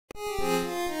People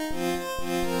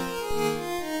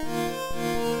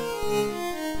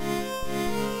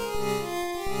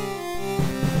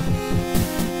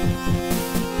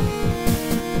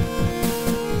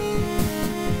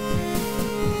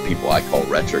I call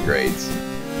retrogrades.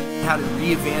 How to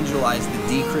re-evangelize the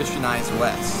de-Christianized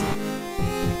West.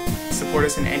 Support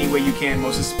us in any way you can,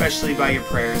 most especially by your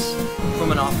prayers.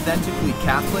 From an authentically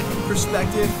Catholic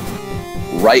perspective,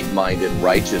 Right-minded,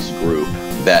 righteous group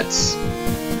that's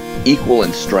equal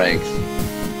in strength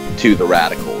to the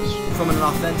radicals. from an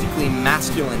authentically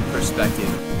masculine perspective.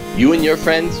 You and your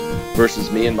friends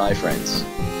versus me and my friends.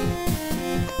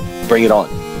 Bring it on.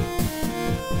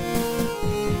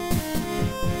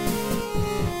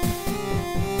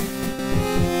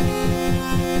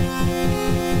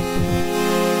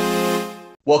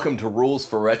 Welcome to Rules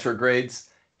for Retrogrades.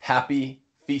 Happy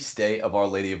feast day of Our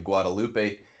Lady of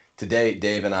Guadalupe. Today,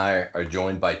 Dave and I are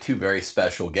joined by two very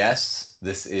special guests.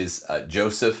 This is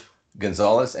Joseph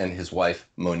Gonzalez and his wife,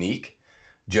 Monique.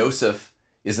 Joseph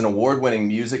is an award-winning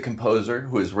music composer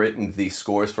who has written the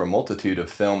scores for a multitude of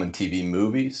film and TV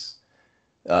movies,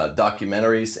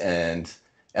 documentaries, and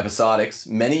episodics.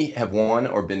 Many have won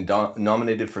or been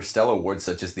nominated for stellar awards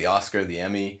such as the Oscar, the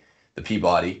Emmy, the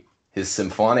Peabody. His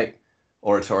symphonic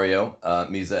oratorio,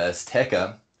 Misa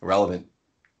Azteca, relevant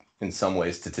in some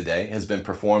ways to today, has been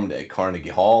performed at Carnegie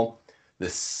Hall, the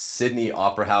Sydney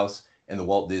Opera House, and the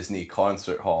Walt Disney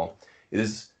Concert Hall. It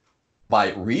is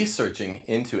by researching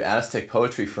into Aztec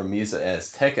poetry from Misa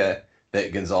Azteca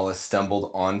that Gonzalez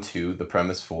stumbled onto the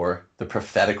premise for the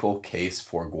prophetical case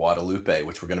for Guadalupe,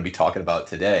 which we're going to be talking about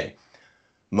today.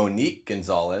 Monique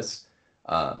Gonzalez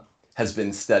has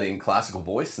been studying classical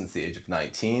voice since the age of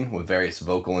 19 with various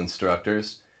vocal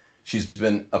instructors. She's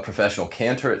been a professional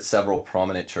cantor at several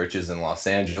prominent churches in Los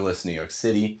Angeles, New York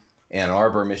City, Ann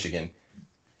Arbor, Michigan.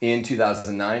 In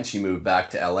 2009, she moved back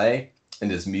to LA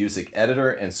and is music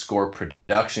editor and score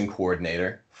production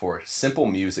coordinator for Simple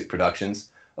Music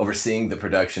Productions, overseeing the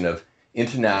production of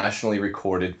internationally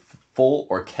recorded full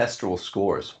orchestral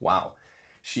scores. Wow.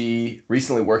 She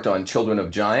recently worked on Children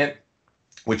of Giant,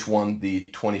 which won the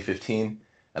 2015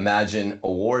 Imagine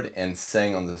Award, and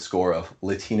sang on the score of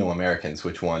Latino Americans,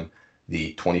 which won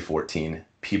the 2014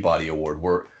 Peabody Award.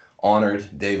 We're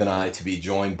honored, Dave and I, to be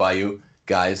joined by you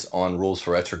guys on Rules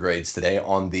for Retrogrades today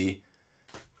on the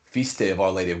feast day of Our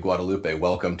Lady of Guadalupe.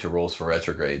 Welcome to Rules for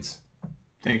Retrogrades.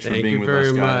 Thanks for being with us, guys.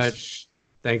 Thank you very much.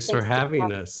 Thanks for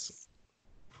having us.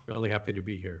 Really happy to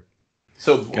be here.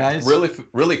 So, Guys,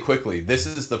 really quickly, this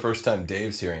is the first time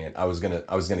Dave's hearing it. I was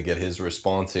gonna get his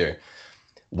response here.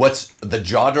 What's the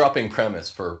jaw-dropping premise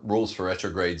for Rules for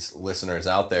Retrogrades listeners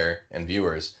out there and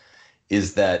viewers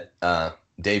is that,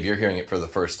 Dave, you're hearing it for the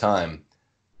first time.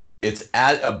 It's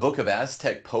a book of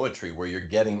Aztec poetry where you're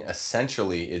getting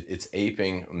essentially, it's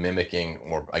aping, mimicking,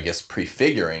 or I guess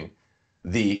prefiguring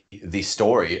the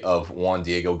story of Juan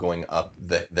Diego going up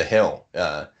the hill,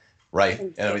 right?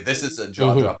 And I mean, this is a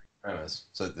jaw-dropping premise.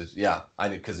 So yeah, I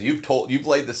know, because you've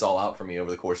laid this all out for me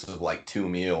over the course of like 2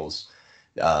 meals.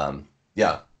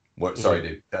 Yeah. Sorry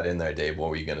to cut in there, Dave. What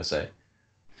were you going to say?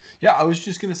 Yeah, I was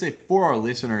just going to say for our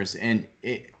listeners, and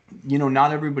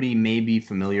not everybody may be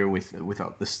familiar with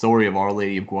the story of Our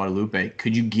Lady of Guadalupe.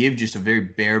 Could you give just a very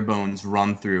bare bones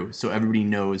run through so everybody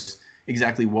knows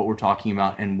exactly what we're talking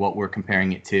about and what we're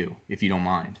comparing it to, if you don't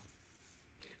mind?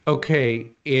 Okay,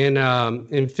 in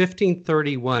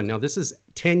 1531, now this is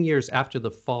 10 years after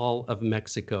the fall of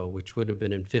Mexico, which would have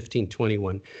been in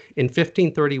 1521. In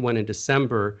 1531, in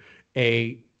December,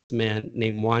 a man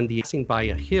named Juan Diego passing by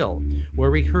a hill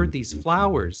where he heard these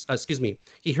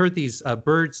he heard these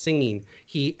birds singing.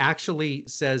 He actually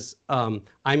says, I'm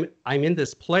in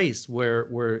this place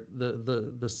where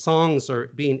the songs are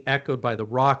being echoed by the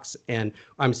rocks, and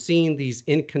I'm seeing these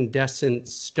incandescent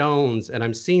stones, and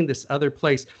I'm seeing this other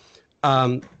place.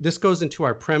 This goes into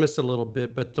our premise a little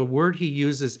bit, but the word he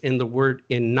uses in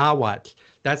Nahuatl,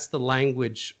 that's the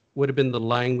language, would have been the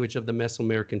language of the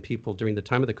Mesoamerican people during the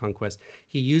time of the conquest.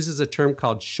 He uses a term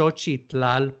called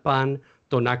Xochitlalpan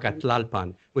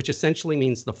Tonacatlalpan, which essentially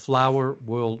means the flower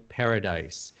world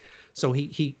paradise. So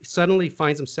he suddenly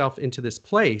finds himself into this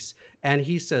place, and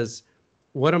he says,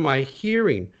 what am I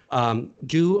hearing?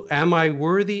 Am I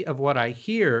worthy of what I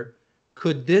hear?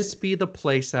 Could this be the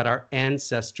place that our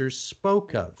ancestors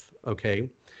spoke of? Okay.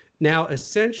 Now,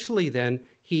 essentially, then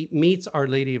he meets Our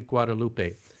Lady of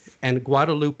Guadalupe, and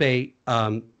Guadalupe,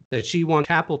 that she wants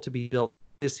chapel to be built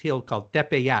this hill called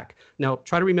Tepeyac. Now,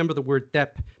 try to remember the word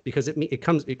Tep because it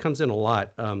comes in a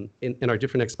lot in our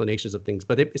different explanations of things,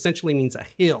 but it essentially means a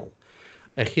hill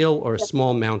or a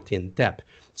small mountain, Tep.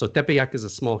 So Tepeyac is a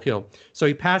small hill. So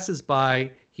he passes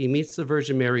by, He meets the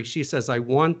Virgin Mary. She says, I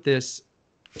want this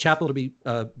chapel to be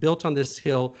built on this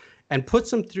hill, and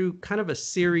puts him through kind of a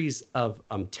series of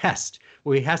tests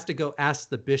where he has to go ask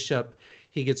the bishop.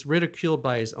 He gets ridiculed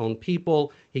by his own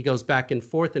people. He goes back and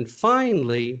forth. And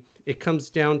finally, it comes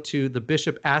down to the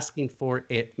bishop asking for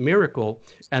a miracle.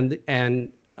 And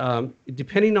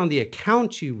depending on the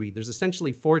account you read, there's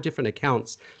essentially 4 different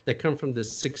accounts that come from the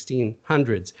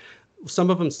 1600s. Some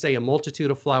of them say a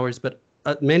multitude of flowers, but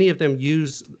many of them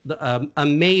use a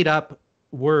made-up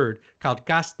word called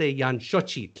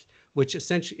Castellan-Xochitl, which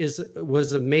essentially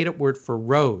was a made-up word for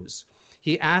rose.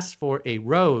 He asked for a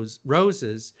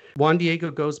roses. Juan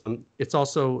Diego goes, it's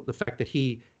also the fact that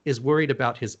he is worried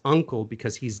about his uncle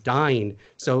because he's dying.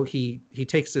 So he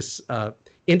takes this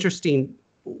interesting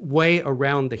way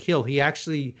around the hill. He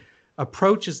actually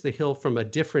approaches the hill from a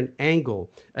different angle,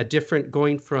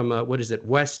 going from,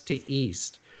 west to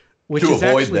east. Which to is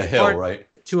avoid the hill, right?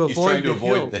 He's trying to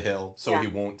avoid the hill so he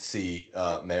won't see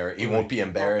Mary. He won't be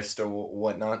embarrassed or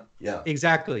whatnot. Yeah,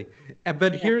 exactly.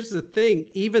 But here's the thing,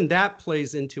 even that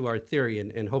plays into our theory,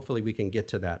 and hopefully we can get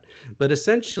to that. But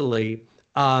essentially,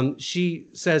 she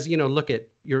says, look, at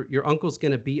your uncle's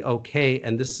going to be okay.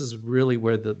 And this is really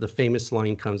where the famous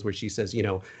line comes, where she says,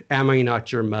 am I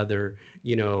not your mother?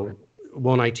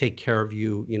 Won't I take care of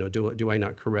you? Do I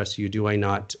not caress you? Do I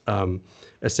not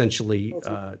essentially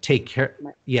take care?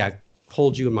 Yeah.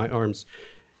 Hold you in my arms.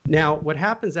 Now, what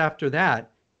happens after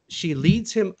that, she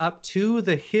leads him up to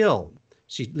the hill.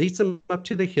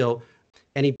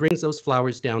 And he brings those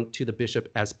flowers down to the bishop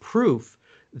as proof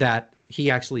that he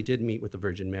actually did meet with the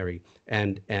Virgin Mary.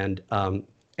 And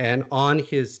on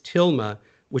his tilma,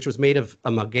 which was made of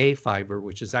a maguey fiber,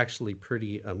 which is actually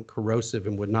pretty corrosive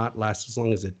and would not last as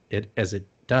long as it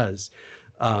does,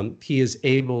 he is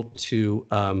able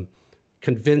to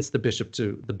convince the bishop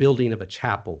to the building of a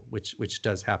chapel, which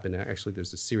does happen. Actually,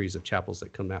 there's a series of chapels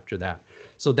that come after that.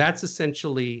 So that's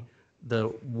essentially the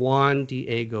Juan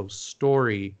Diego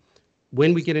story.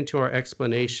 When we get into our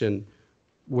explanation,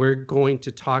 we're going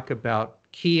to talk about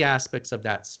key aspects of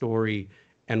that story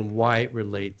and why it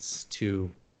relates to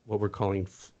what we're calling,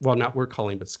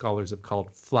 but scholars have called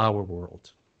flower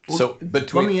world. So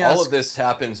all of this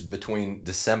happens between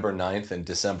December 9th and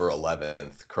December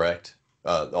 11th, correct?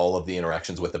 All of the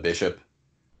interactions with the bishop.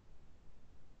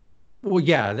 Well,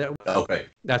 yeah. Okay.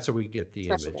 That's where we get the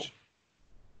image.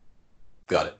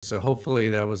 Got it. So hopefully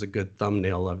that was a good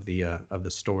thumbnail of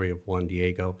the story of Juan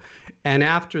Diego. And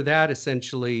after that,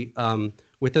 essentially,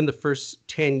 within the first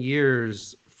 10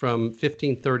 years, from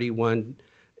 1531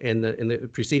 in the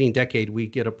preceding decade, we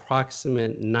get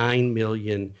approximate 9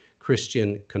 million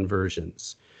Christian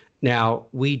conversions. Now,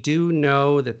 we do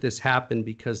know that this happened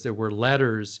because there were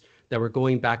letters that were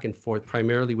going back and forth,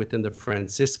 primarily within the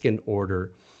Franciscan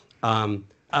order,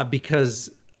 because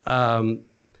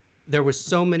there were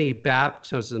so many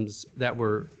baptisms that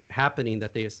were happening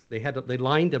that they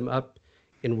lined them up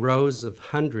in rows of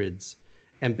hundreds,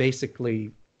 and basically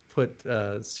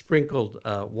sprinkled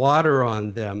water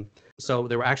on them. So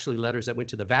there were actually letters that went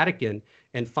to the Vatican,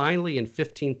 and finally in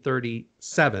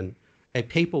 1537, a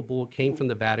papal bull came from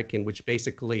the Vatican, which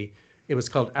basically it was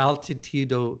called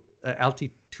Altitudi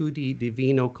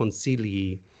Divino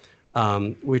Concilii,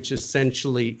 which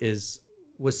essentially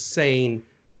was saying,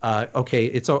 okay,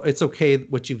 it's okay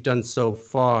what you've done so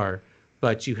far,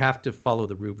 but you have to follow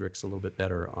the rubrics a little bit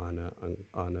better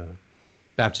on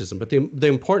baptism. But the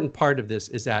important part of this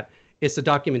is that it's a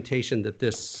documentation that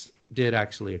this did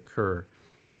actually occur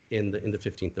in the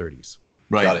 1530s.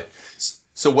 Right. Got it.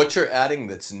 So what you're adding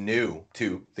that's new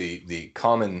to the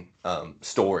common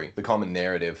story, the common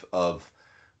narrative of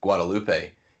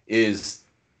Guadalupe, is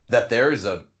that there is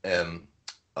a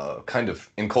kind of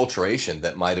enculturation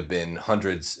that might have been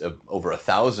hundreds of over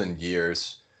 1,000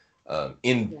 years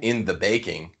in the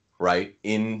baking, right?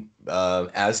 In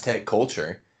Aztec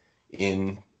culture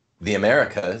in the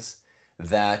Americas,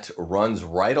 that runs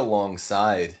right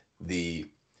alongside the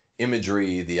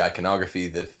imagery, the iconography,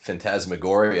 the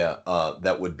phantasmagoria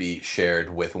that would be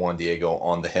shared with Juan Diego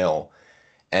on the hill.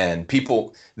 And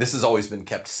people, this has always been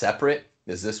kept separate.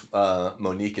 Is this,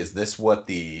 Monique, is this what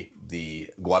the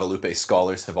Guadalupe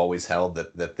scholars have always held,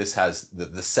 that this has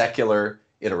the secular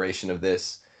iteration of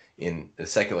this in the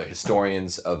secular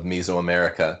historians of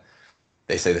Mesoamerica?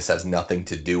 They say this has nothing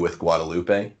to do with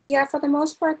Guadalupe. Yeah, for the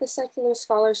most part, the secular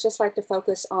scholars just like to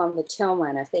focus on the tilma.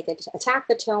 And if they could attack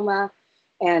the tilma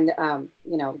and,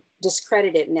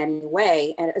 discredit it in any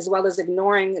way, and as well as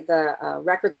ignoring the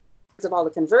records of all the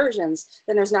conversions,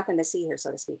 then there's nothing to see here,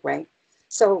 so to speak, right?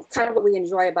 So kind of what we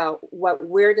enjoy about what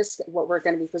we're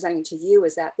going to be presenting to you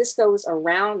is that this goes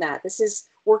around that. This is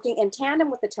working in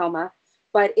tandem with the tilma,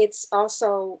 but it's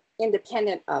also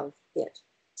independent of it.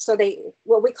 So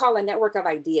what we call a network of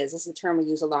ideas, this is a term we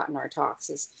use a lot in our talks,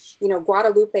 is,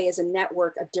 Guadalupe is a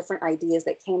network of different ideas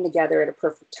that came together at a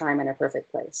perfect time and a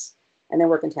perfect place, and then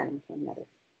work in tandem with one another.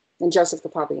 And Joseph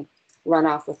could probably run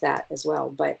off with that as well.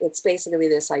 But it's basically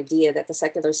this idea that the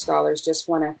secular scholars just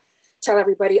want to tell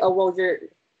everybody, oh, well, you're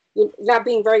not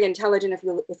being very intelligent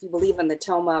if you believe in the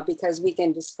Toma, because we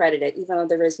can discredit it, even though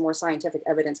there is more scientific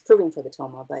evidence proving for the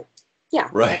Toma. But yeah,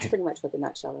 right. That's pretty much what the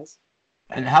nutshell is.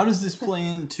 And how does this play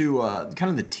into kind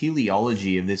of the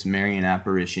teleology of this Marian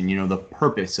apparition? The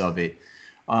purpose of it.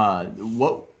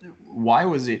 Why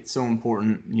was it so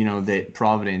important? That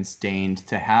Providence deigned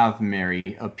to have Mary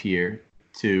appear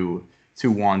to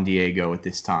Juan Diego at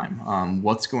this time.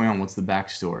 What's going on? What's the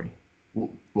backstory?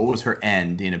 What was her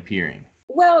end in appearing?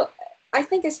 Well, I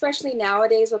think especially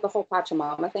nowadays with the whole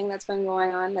Pachamama thing that's been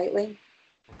going on lately,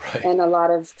 right, and a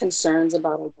lot of concerns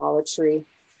about idolatry.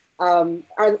 Our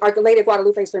Lady of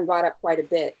Guadalupe has been brought up quite a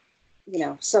bit,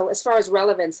 So as far as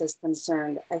relevance is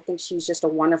concerned, I think she's just a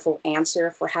wonderful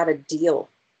answer for how to deal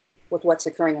with what's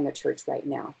occurring in the church right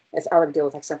now. If I were to deal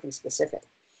with something specific.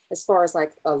 As far as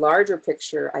a larger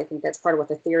picture, I think that's part of what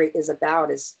the theory is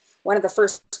about. Is one of the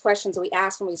first questions we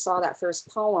asked when we saw that first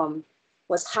poem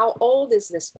was, how old is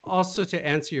this? Also, to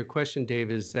answer your question, Dave,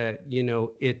 is that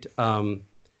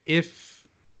if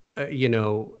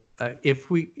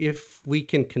we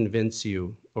can convince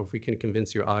you, or if we can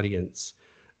convince your audience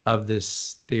of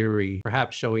this theory,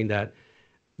 perhaps showing that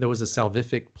there was a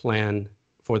salvific plan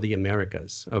for the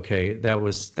Americas, okay, that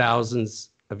was thousands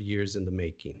of years in the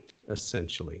making,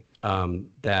 essentially,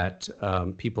 that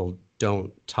people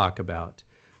don't talk about,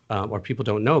 or people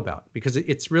don't know about, because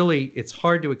it's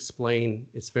hard to explain.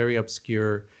 It's very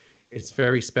obscure. It's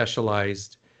very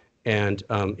specialized. And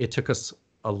it took us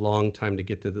a long time to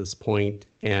get to this point.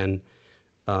 And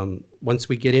once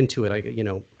we get into it,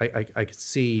 I could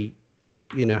see,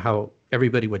 how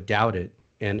everybody would doubt it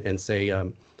and say,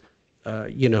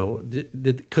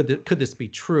 could this be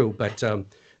true? But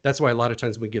that's why a lot of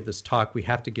times when we give this talk, we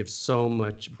have to give so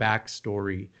much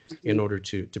backstory in order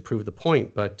to prove the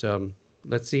point. But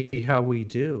let's see how we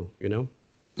do,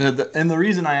 And the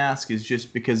reason I ask is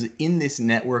just because in this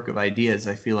network of ideas,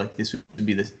 I feel like this would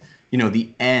be the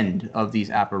end of these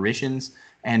apparitions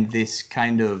and this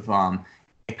kind of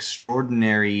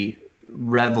extraordinary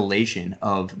revelation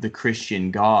of the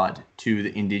Christian God to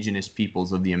the indigenous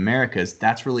peoples of the Americas.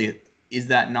 Is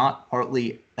that not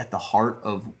partly at the heart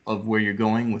of where you're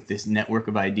going with this network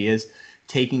of ideas,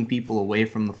 taking people away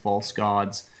from the false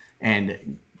gods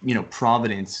and,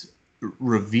 Providence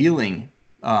revealing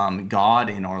God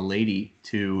and Our Lady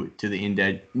to the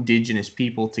indigenous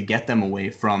people to get them away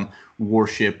from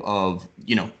worship of,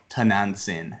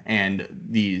 Tanansin and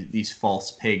these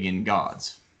false pagan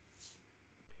gods?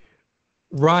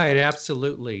 Right,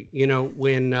 absolutely.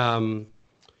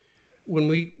 When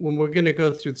we're going to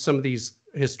go through some of these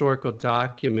historical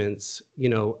documents,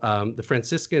 the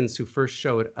Franciscans who first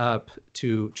showed up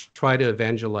to try to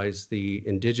evangelize the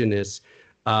indigenous,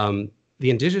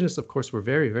 of course, were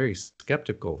very, very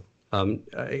skeptical.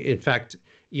 In fact,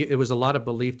 it was a lot of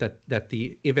belief that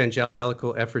the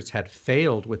evangelical efforts had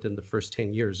failed within the first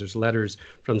 10 years. There's letters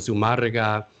from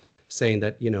Zumárraga saying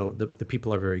that, the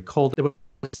people are very cold. There were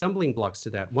stumbling blocks to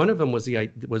that. One of them was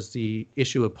the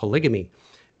issue of polygamy,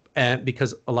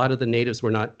 because a lot of the natives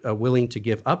were not willing to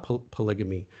give up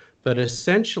polygamy. But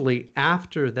essentially,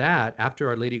 after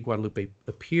Our Lady of Guadalupe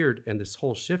appeared and this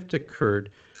whole shift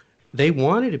occurred, they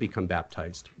wanted to become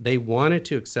baptized. They wanted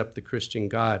to accept the Christian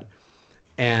God,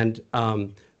 and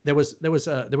there was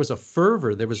a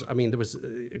fervor.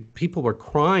 People were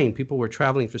crying. People were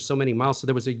traveling for so many miles. So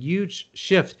there was a huge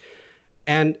shift.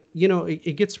 And,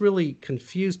 it gets really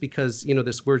confused because,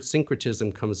 this word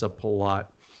syncretism comes up a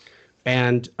lot.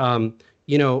 And,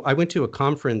 I went to a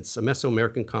conference, a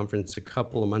Mesoamerican conference a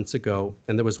couple of months ago,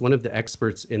 and there was one of the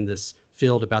experts in this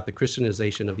field about the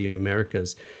Christianization of the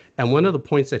Americas. And one of the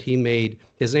points that he made,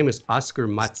 his name is Oscar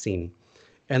Matzin.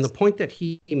 And the point that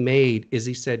he made is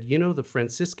he said, the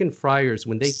Franciscan friars,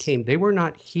 when they came, they were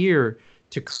not here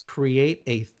to create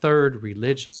a third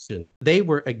religion. They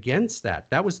were against that.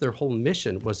 That was their whole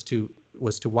mission, was to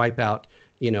wipe out,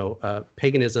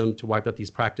 paganism, to wipe out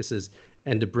these practices,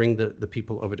 and to bring the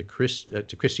people over to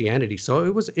Christianity. So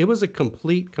it was a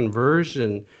complete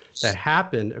conversion that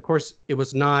happened. Of course, it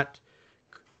wasn't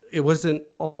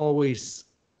always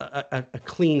a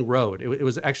clean road. It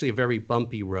was actually a very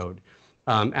bumpy road.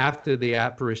 After the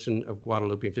apparition of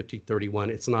Guadalupe in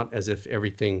 1531, it's not as if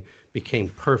everything became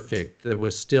perfect. There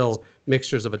was still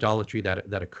mixtures of idolatry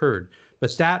that occurred.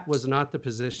 But that was not the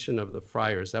position of the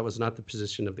friars. That was not the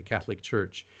position of the Catholic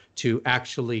Church, to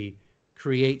actually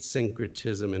create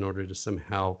syncretism in order to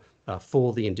somehow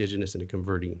fool the indigenous into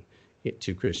converting it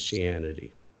to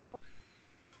Christianity.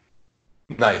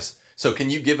 Nice. So can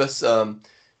you give us, I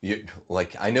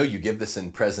know you give this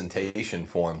in presentation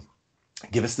form.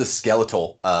 Give us the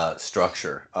skeletal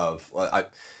structure of,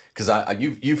 because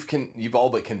you've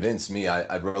all but convinced me.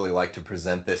 I'd really like to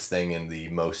present this thing in the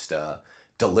most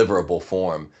deliverable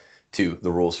form to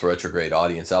the Rules for Retrograde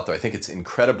audience out there. I think it's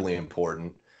incredibly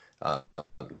important.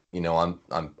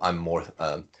 I'm more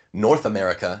North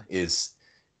America is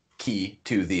key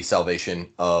to the salvation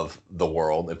of the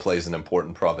world. It plays an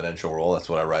important providential role. That's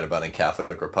what I write about in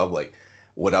Catholic Republic.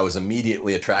 What I was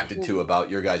immediately attracted to about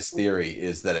your guys' theory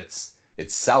is that it's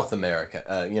South America,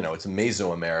 it's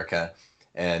Mesoamerica,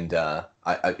 and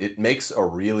it makes a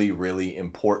really, really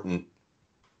important,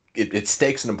 it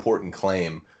stakes an important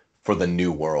claim for the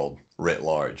New World writ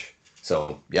large.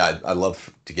 So yeah, I'd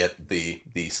love to get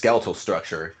the skeletal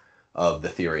structure of the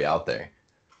theory out there.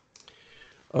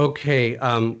 Okay,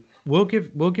 we'll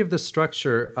give the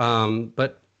structure,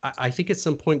 but I think at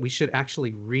some point we should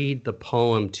actually read the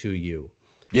poem to you.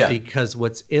 Yeah. Because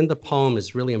what's in the poem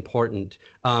is really important.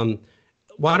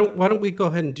 Why don't we go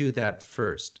ahead and do that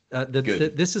first?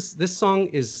 This song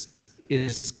is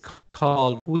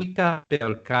called Huica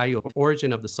del Cayo,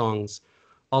 Origin of the Songs,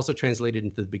 also translated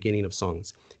into the beginning of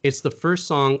songs. It's the first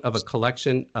song of a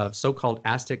collection of so-called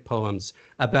Aztec poems,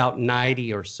 about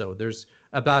 90 or so. There's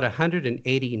about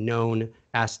 180 known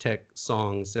Aztec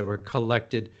songs that were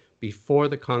collected before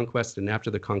the conquest and after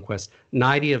the conquest.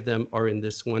 90 of them are in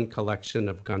this one collection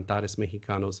of Cantares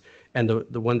Mexicanos, and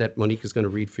the one that Monique is going to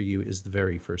read for you is the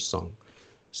very first song.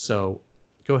 So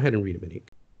go ahead and read it,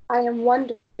 Monique. I am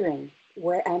wondering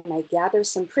where I might gather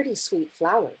some pretty sweet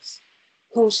flowers.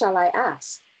 Whom shall I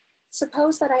ask?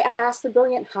 Suppose that I ask the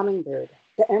brilliant hummingbird,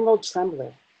 the emerald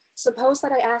trembler. Suppose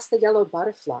that I ask the yellow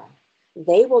butterfly.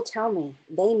 They will tell me,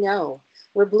 they know,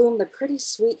 where bloom the pretty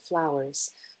sweet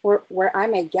flowers, where I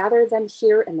may gather them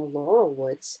here in the laurel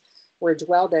woods, where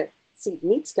dwell the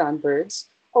Tzitnitzcan birds,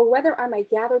 or whether I may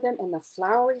gather them in the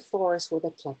flowery forest where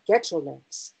the Tlaquecho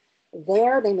lives.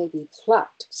 There they may be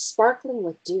plucked, sparkling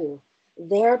with dew.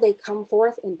 There they come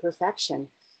forth in perfection.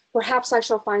 Perhaps I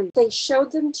shall find they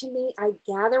showed them to me. I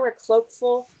gather a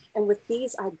cloakful, and with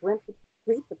these I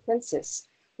greet the princess.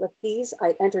 With these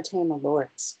I entertain the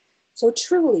lords. So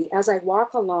truly, as I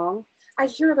walk along, I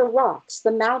hear the rocks,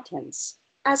 the mountains,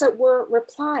 as it were,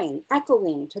 replying,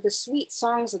 echoing to the sweet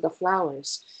songs of the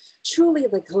flowers. Truly,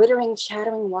 the glittering,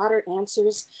 chattering water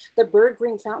answers, the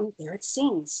bird-green fountain, there it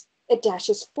sings. It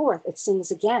dashes forth, it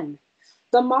sings again.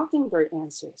 The mockingbird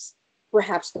answers.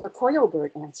 Perhaps the coyote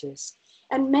bird answers.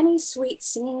 And many sweet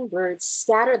singing birds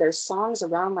scatter their songs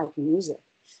around like music.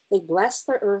 They bless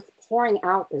the earth, pouring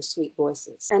out their sweet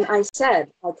voices. And I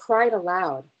cried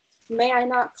aloud, may I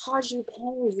not cause you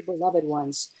pain, you beloved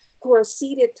ones, who are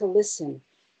seated to listen.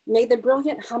 May the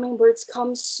brilliant hummingbirds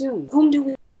come soon. Whom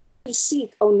do we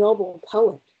seek, O noble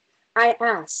poet? I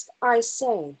ask, I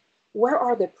say, where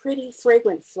are the pretty,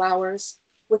 fragrant flowers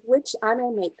with which I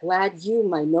may make glad you,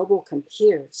 my noble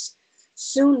compeers?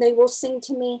 Soon they will sing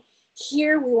to me,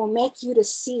 here we will make you to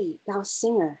see, thou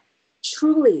singer,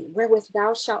 truly wherewith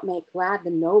thou shalt make glad the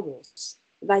nobles,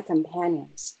 thy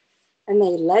companions. And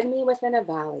they led me within a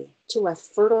valley to a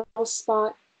fertile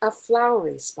spot, a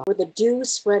flowery spot, where the dew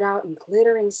spread out in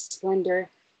glittering splendor,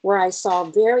 where I saw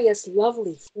various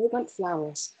lovely fragrant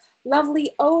flowers,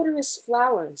 lovely odorous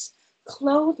flowers,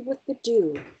 clothed with the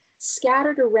dew,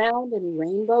 scattered around in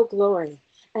rainbow glory.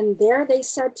 And there they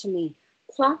said to me,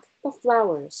 pluck the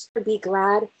flowers, be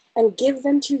glad, and give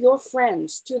them to your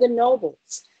friends, to the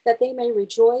nobles, that they may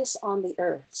rejoice on the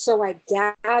earth. So I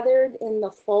gathered in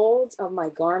the folds of my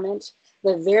garment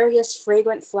the various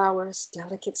fragrant flowers,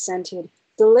 delicate scented,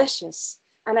 delicious.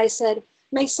 And I said,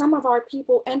 may some of our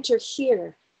people enter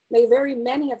here. May very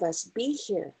many of us be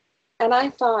here. And I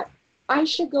thought I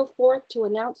should go forth to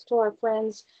announce to our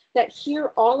friends that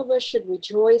here all of us should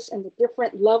rejoice in the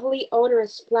different lovely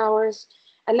odorous flowers,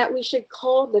 and that we should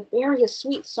call the various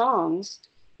sweet songs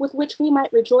with which we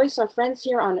might rejoice our friends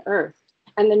here on earth,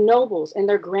 and the nobles in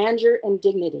their grandeur and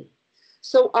dignity.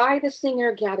 So I, the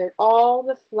singer, gathered all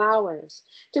the flowers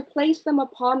to place them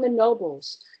upon the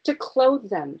nobles, to clothe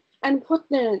them and put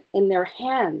them in their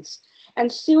hands.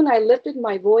 And soon I lifted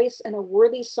my voice in a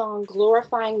worthy song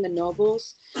glorifying the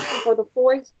nobles for the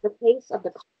face of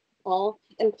the call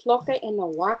in Tloque and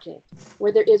Nahuaque,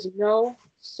 where there is no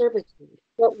servitude.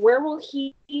 But where will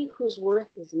he whose worth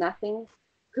is nothing,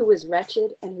 who is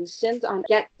wretched, and who sins on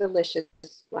get delicious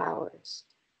flowers?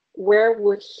 where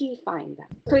would he find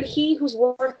them? Could he whose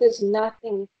worth is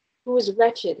nothing, who is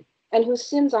wretched, and who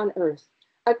sins on earth,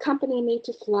 accompany me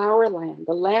to Flowerland,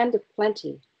 the land of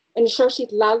plenty, in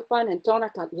Xochitlalpan and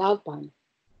Tonacatlalpan?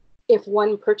 If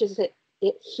one purchases it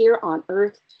here on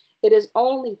earth, it is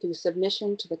only through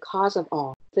submission to the cause of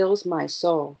all. Fills my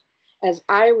soul, as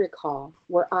I recall,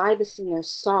 where I, the singer,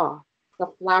 saw the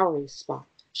flowery spot,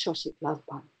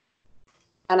 Xochitlalpan.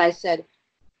 And I said,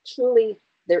 truly,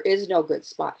 there is no good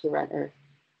spot here on earth.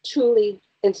 Truly,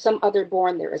 in some other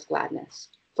bourne there is gladness.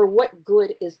 For what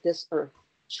good is this earth?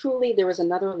 Truly, there is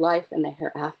another life in the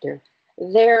hereafter.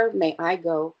 There may I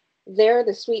go. There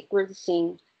the sweet birds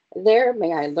sing. There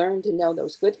may I learn to know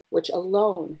those good which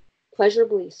alone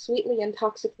pleasurably, sweetly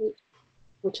intoxicate,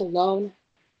 which alone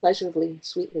pleasurably,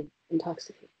 sweetly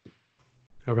intoxicate.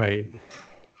 All right.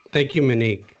 Thank you,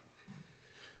 Monique.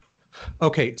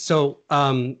 Okay, so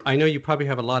I know you probably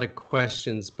have a lot of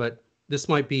questions, but this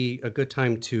might be a good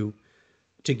time to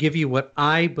give you what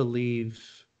I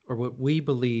believe, or what we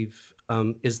believe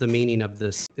is the meaning of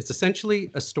this. It's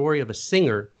essentially a story of a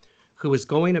singer who is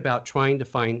going about trying to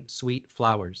find sweet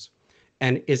flowers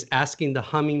and is asking the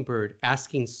hummingbird,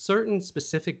 asking certain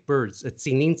specific birds,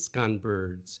 Tsininskan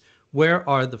birds, where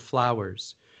are the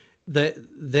flowers? The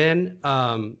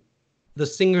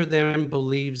singer then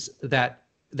believes that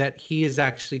he is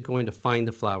actually going to find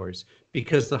the flowers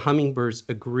because the hummingbirds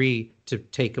agree to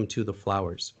take him to the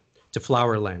flowers, to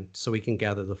Flowerland, so he can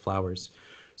gather the flowers.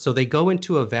 So they go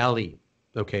into a valley,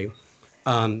 okay?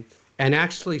 And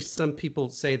actually, some people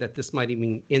say that this might even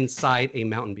mean inside a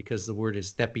mountain because the word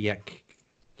is Tepeyac.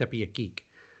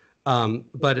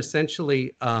 But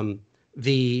essentially,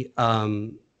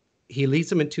 he leads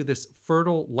them into this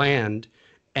fertile land,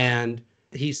 and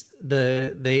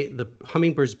the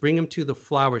hummingbirds bring him to the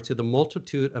flower, to the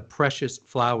multitude of precious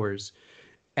flowers,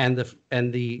 and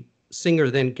the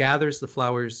singer then gathers the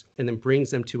flowers and then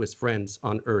brings them to his friends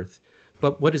on earth.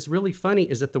 But what is really funny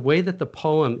is that the way that the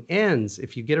poem ends,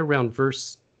 if you get around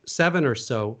verse 7 or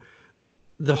so,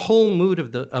 the whole mood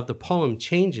of the poem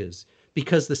changes,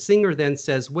 because the singer then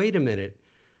says, wait a minute,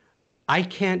 I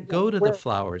can't go to the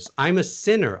flowers. I'm a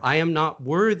sinner. I am not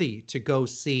worthy to go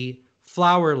see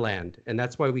Flowerland. And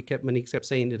that's why Monique kept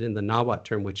saying it in the Nahuatl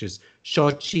term, which is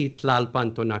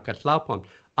Xochitlalpan Tonacatlalpan.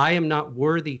 I am not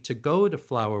worthy to go to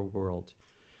Flower World.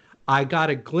 I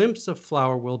got a glimpse of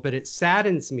Flower World, but it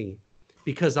saddens me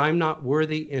because I'm not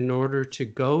worthy in order to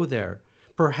go there.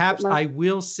 Perhaps I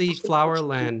will see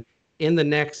Flowerland in the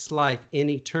next life, in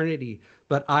eternity,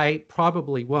 but I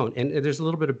probably won't. And there's a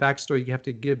little bit of backstory you have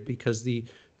to give, because the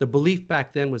belief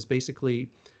back then was basically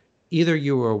either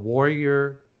you were a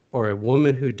warrior or a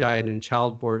woman who died in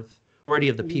childbirth, majority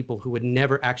of the people who would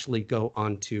never actually go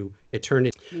on to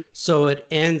eternity. So it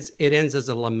ends as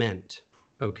a lament,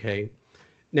 okay?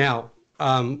 Now,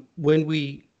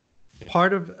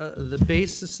 part of the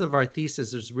basis of our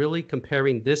thesis is really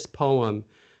comparing this poem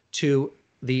to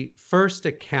the first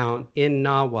account in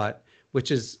Nahuatl,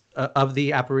 which is of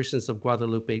the apparitions of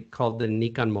Guadalupe, called the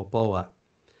Nican Mopoa.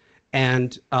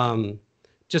 And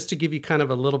just to give you kind of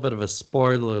a little bit of a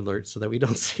spoiler alert so that we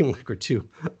don't seem like we're too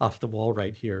off the wall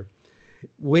right here.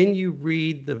 When you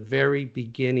read the very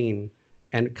beginning,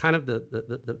 and kind of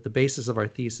the basis of our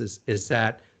thesis is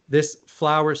that this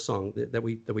flower song that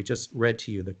we just read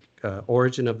to you, the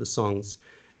origin of the songs,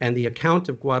 and the account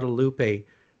of Guadalupe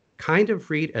kind of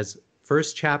read as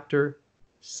first chapter,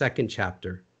 second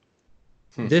chapter.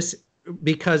 This,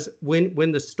 because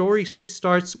when the story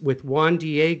starts with Juan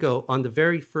Diego on the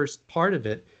very first part of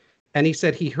it, and he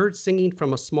said he heard singing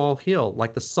from a small hill,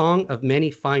 like the song of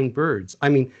many fine birds. I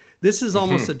mean, this is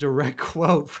almost a direct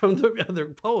quote from the other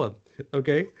poem,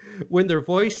 okay? When their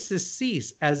voices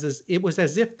cease, it was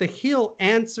as if the hill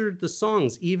answered the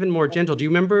songs, even more gentle. Do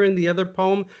you remember in the other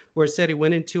poem where it said he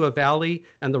went into a valley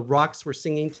and the rocks were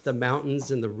singing to the mountains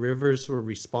and the rivers were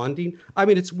responding? I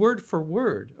mean, it's word for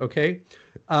word, okay?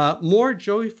 More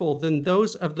joyful than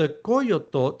those of the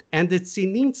coyotot and the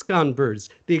Tsininskan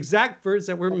birds, the exact birds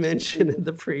that were mentioned in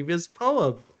the previous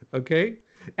poem, okay?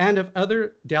 And of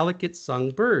other delicate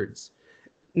sung birds.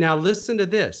 Now listen to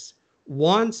this.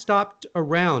 Juan stopped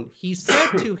around. He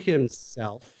said to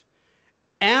himself,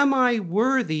 am I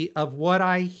worthy of what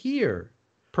I hear?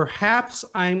 Perhaps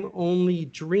I'm only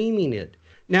dreaming it.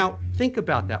 Now think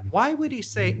about that. Why would he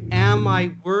say, am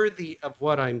I worthy of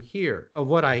what I hear?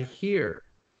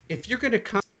 If you're going to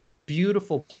come to a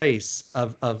beautiful place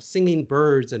of singing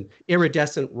birds and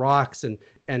iridescent rocks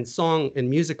and song and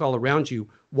music all around you,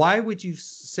 why would you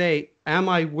say, am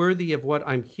I worthy of what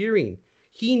I'm hearing?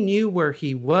 He knew where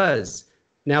he was.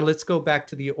 Now let's go back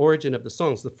to the origin of the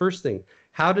songs. The first thing,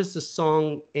 How does the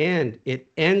song end? It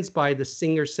ends by the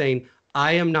singer saying,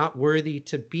 "I am not worthy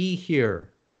to be here."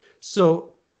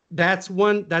 So that's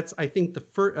I think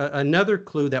another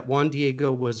clue that Juan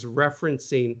Diego was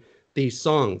referencing these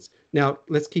songs. Now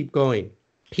let's keep going.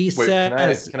 He Wait,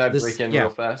 says, can I break in real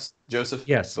fast, Joseph?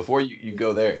 Yes. Before you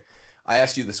go there, I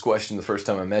asked you this question the first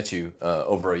time I met you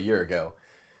over a year ago.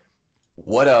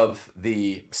 What of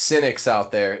the cynics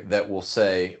out there that will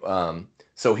say,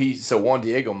 so Juan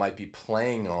Diego might be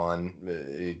playing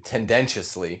on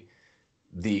tendentiously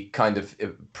the kind of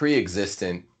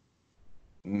pre-existent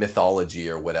mythology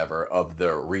or whatever of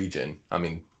the region. I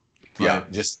mean, yeah,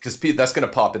 just because that's going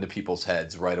to pop into people's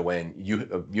heads right away, and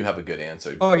you have a good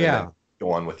answer. Oh yeah,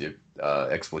 go on with your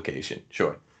explication.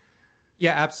 Sure.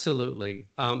 Yeah, absolutely.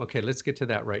 Okay, let's get to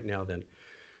that right now then.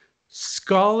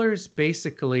 Scholars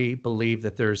basically believe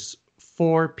that there's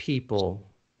 4 people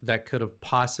that could have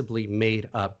possibly made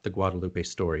up the Guadalupe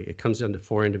story. It comes down to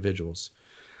 4 individuals.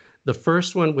 The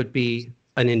first one would be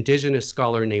an indigenous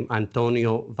scholar named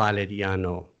Antonio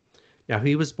Valeriano. Now,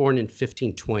 he was born in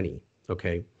 1520,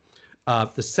 okay?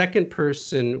 The second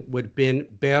person would have been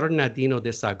Bernardino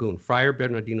de Sahagún, Friar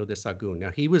Bernardino de Sahagún.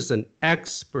 Now, he was an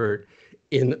expert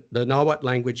in the Nahuatl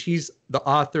language. He's the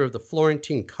author of the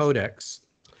Florentine Codex.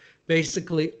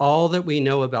 Basically, all that we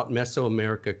know about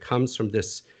Mesoamerica comes from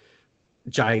this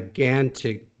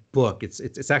gigantic book.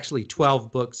 It's actually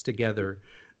 12 books together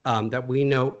that we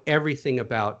know everything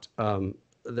about the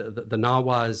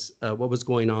Nahuas, what was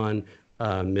going on,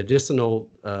 medicinal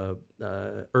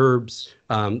herbs,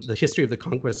 the history of the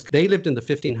conquest. They lived in the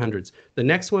 1500s. The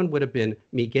next one would have been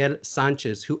Miguel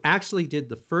Sanchez, who actually did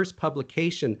the first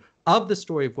publication of the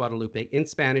story of Guadalupe in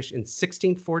Spanish in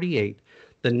 1648.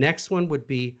 The next one would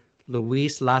be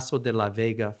Luis Lasso de la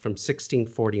Vega from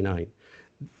 1649.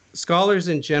 Scholars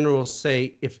in general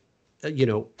say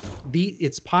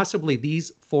it's possibly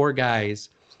these 4 guys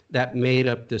that made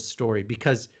up this story,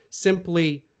 because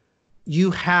simply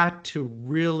you had to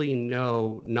really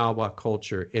know Nahuatl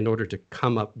culture in order to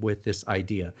come up with this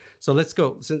idea. So let's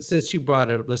go, since you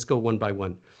brought it up, let's go one by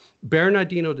one.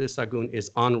 Bernardino de Sahagún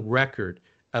is on record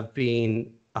of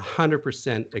being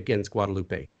 100% against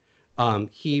Guadalupe.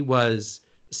 He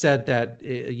said that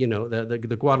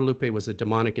the Guadalupe was a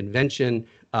demonic invention.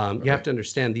 You have to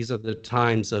understand, these are the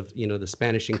times of the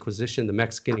Spanish Inquisition, the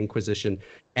Mexican Inquisition,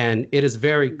 and it is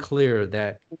very clear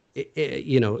that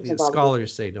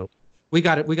scholars say no. We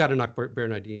got to knock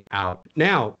Bernardino out.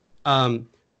 Now,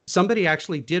 somebody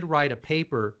actually did write a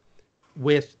paper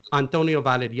with Antonio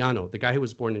Valeriano, the guy who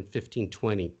was born in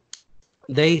 1520.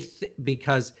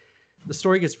 Because the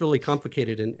story gets really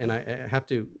complicated, and I have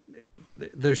to.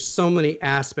 There's so many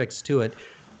aspects to it,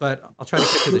 but I'll try to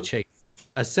get to the chase.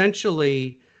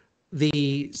 Essentially,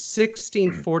 the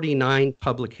 1649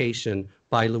 publication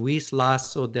by Luis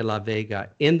Lasso de la Vega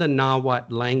in the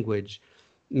Nahuatl language,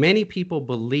 many people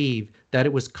believe that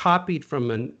it was copied from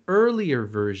an earlier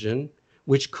version,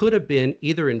 which could have been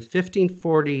either in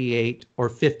 1548 or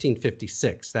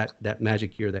 1556, that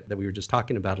magic year that we were just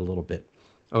talking about a little bit.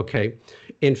 Okay.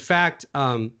 In fact,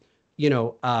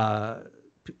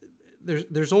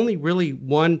 there's only really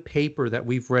one paper that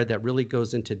we've read that really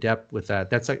goes into depth with that.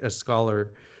 That's a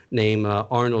scholar named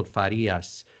Arnold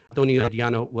Farias. Antonio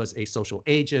Valeriano was a social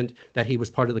agent, that he was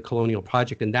part of the colonial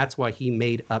project, and that's why he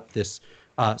made up this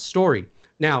story.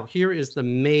 Now, here is the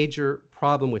major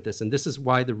problem with this, and this is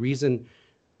why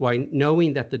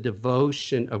knowing that the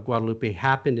devotion of Guadalupe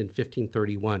happened in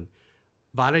 1531,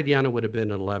 Valeriano would have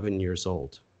been 11 years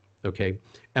old, okay?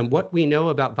 And what we know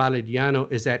about Valeriano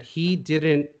is that he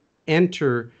didn't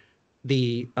enter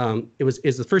the,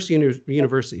 is the first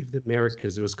university of the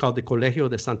Americas. It was called the Colegio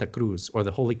de Santa Cruz, or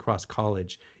the Holy Cross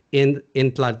College in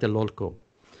Tlatelolco.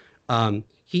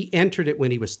 He entered it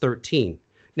when he was 13.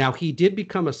 Now, he did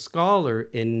become a scholar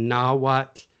in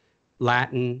Nahuatl,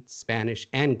 Latin, Spanish,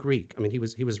 and Greek. I mean, he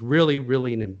was really,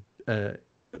 really an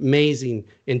amazing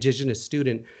indigenous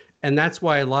student. And that's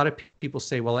why a lot of people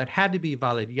say, well, it had to be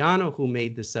Valeriano who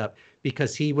made this up,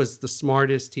 because he was the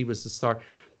smartest, he was the star.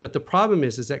 But the problem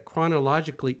is that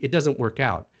chronologically, it doesn't work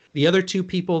out. The other 2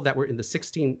 people that were in the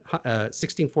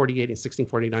 1648 and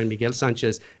 1649, Miguel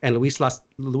Sanchez and Luis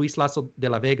Lasso de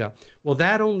la Vega, well,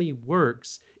 that only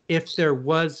works if there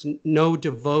was no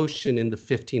devotion in the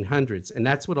 1500s. And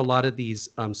that's what a lot of these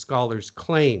scholars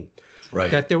claim.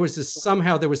 Right. That there was this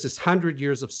 100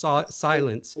 years of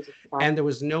silence, and there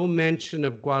was no mention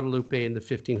of Guadalupe in the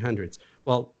 1500s.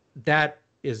 Well, that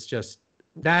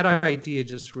idea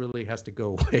just really has to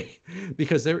go away,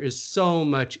 because there is so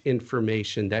much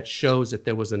information that shows that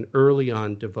there was an early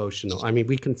on devotional. I mean,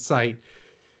 we can cite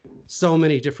so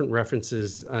many different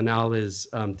references, anales,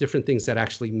 different things that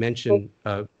actually mention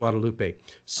Guadalupe.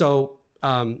 So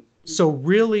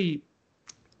really,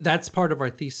 that's part of our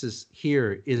thesis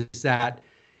here, is that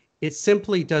it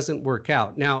simply doesn't work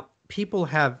out. Now, people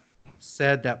have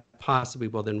said that possibly,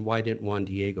 well, then why didn't Juan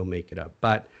Diego make it up?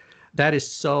 But that is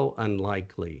so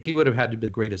unlikely. He would have had to be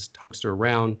the greatest hoaxer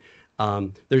around.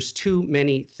 There's too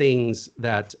many things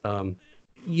that,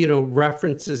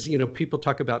 references, people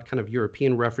talk about kind of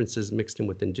European references mixed in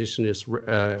with indigenous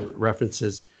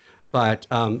references. But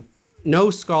no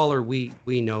scholar we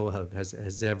know of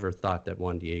has ever thought that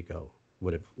Juan Diego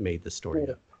would have made the story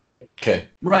up. Okay.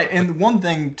 Right. And one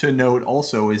thing to note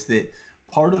also is that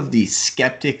part of the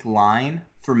skeptic line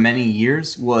for many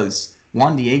years was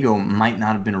Juan Diego might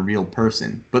not have been a real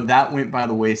person, but that went by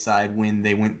the wayside when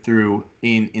they went through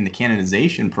in the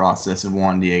canonization process of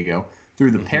Juan Diego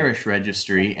through the parish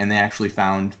registry, and they actually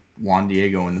found Juan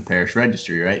Diego in the parish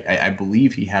registry, right? I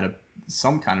believe he had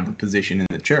some kind of a position in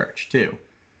the church too.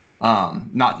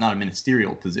 Not a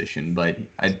ministerial position, but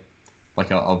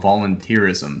like a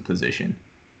volunteerism position.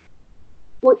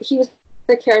 Well, he was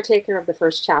the caretaker of the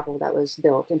first chapel that was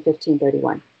built in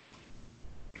 1531.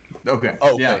 Okay.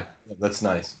 Oh, okay. Yeah. That's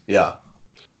nice. Yeah.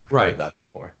 Right. That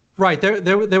before. Right.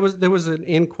 There was an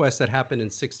inquest that happened in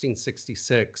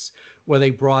 1666 where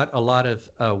they brought a lot of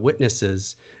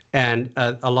witnesses, and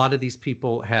a lot of these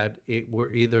people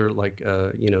were either like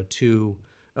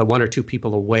one or two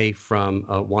people away from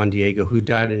Juan Diego, who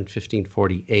died in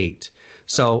 1548.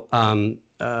 So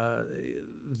that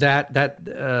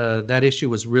issue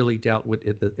was really dealt with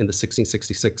in the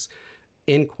 1666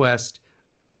 inquest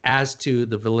as to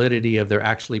the validity of there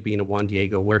actually being a Juan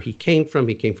Diego. Where he came from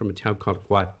a town called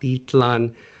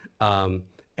Cuautitlan,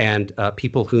 and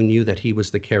people who knew that he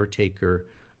was the caretaker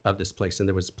of this place, and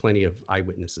there was plenty of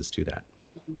eyewitnesses to that.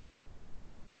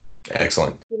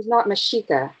 Excellent. He was not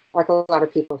Mexica, like a lot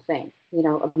of people think.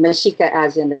 Mexica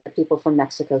as in the people from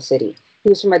Mexico City. He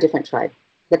was from a different tribe,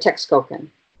 the Texcocan.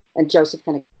 And Joseph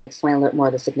can explain a little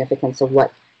more the significance of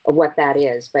what that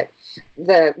is. But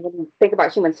when you think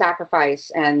about human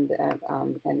sacrifice and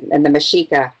the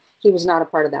Mexica, he was not a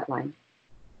part of that line.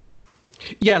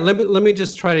 Yeah, let me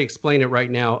just try to explain it right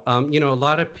now. A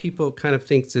lot of people kind of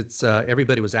thinks it's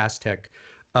everybody was Aztec.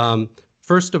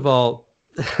 First of all,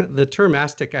 the term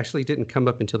Aztec actually didn't come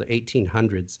up until the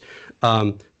 1800s.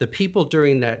 The people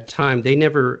during that time, they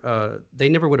never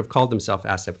would have called themselves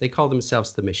Aztec. They called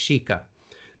themselves the Mexica.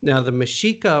 Now, the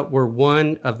Mexica were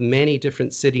one of many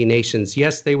different city nations.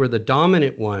 Yes, they were the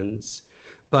dominant ones,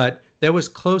 but there was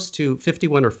close to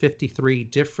 51 or 53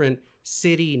 different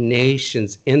city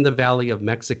nations in the Valley of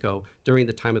Mexico during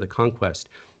the time of the conquest.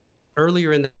 Early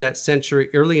in the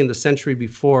century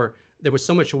before, there was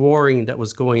so much warring that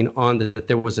was going on that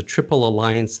there was a triple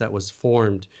alliance that was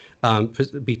formed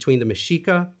between the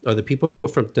Mexica, or the people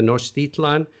from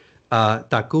Tenochtitlan,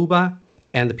 Tacuba,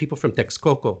 and the people from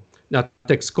Texcoco. Now,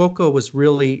 Texcoco was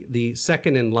really the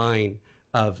second in line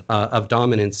of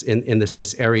dominance in this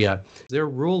area. Their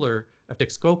ruler of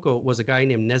Texcoco was a guy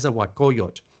named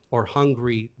Nezahualcóyotl, or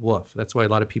Hungry Wolf. That's why a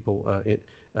lot of people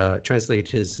translate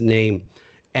his name.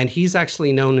 And he's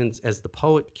actually known as the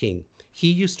Poet King. He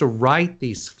used to write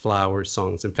these flower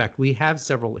songs. In fact, we have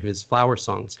several of his flower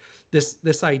songs.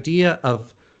 This idea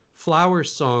of flower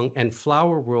song and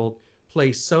flower world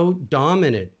plays so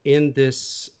dominant in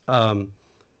this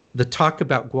the talk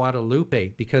about Guadalupe,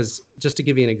 because just to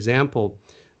give you an example,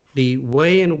 the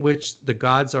way in which the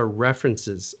gods are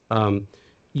references, the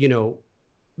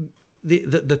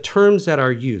terms that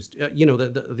are used,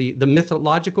 the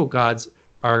mythological gods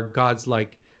are gods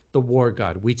like the war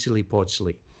god,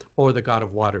 Huitzilopochtli, or the god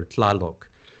of water, Tlaloc.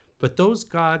 But those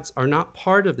gods are not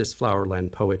part of this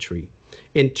flowerland poetry.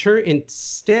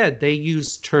 Instead, they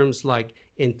use terms like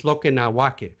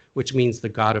Intloquenahuaque, which means the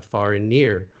god of far and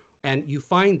near. And you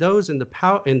find those in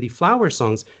the flower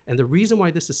songs. And the reason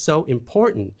why this is so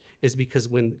important is because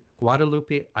when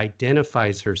Guadalupe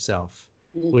identifies herself,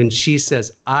 when she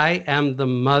says, I am the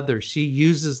mother, she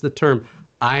uses the term,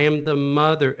 I am the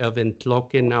mother of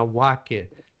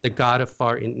Intloquenahuaque, the god of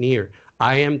far and near.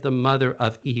 I am the mother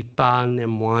of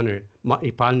Ipalnemuani,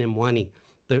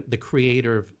 the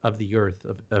creator of the earth,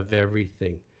 of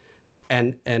everything.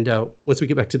 And once we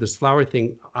get back to this flower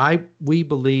thing, we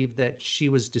believe that she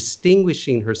was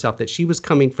distinguishing herself, that she was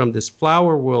coming from this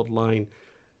flower world line,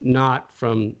 not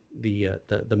from the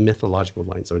mythological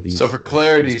lines or these. So, for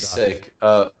clarity's sake,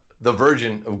 the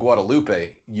Virgin of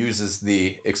Guadalupe uses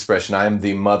the expression, I am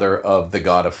the mother of the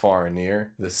god of far and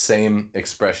near, the same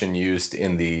expression used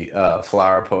in the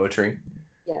flower poetry.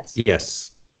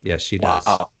 Yes. Yes, she does.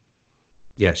 Wow.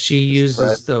 Yeah, she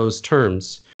uses those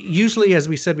terms. usually, as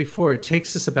we said before, it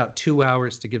takes us about 2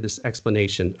 hours to give this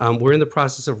explanation. We're in the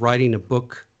process of writing a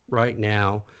book right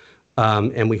now,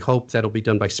 and we hope that'll be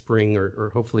done by spring or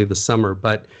hopefully the summer.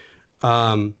 But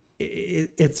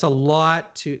it's a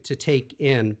lot to take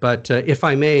in. But if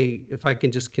I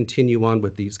can just continue on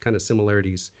with these kind of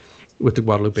similarities with the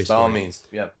Guadalupe story. By all means,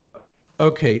 yeah.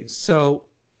 Okay, so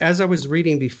as I was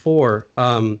reading before,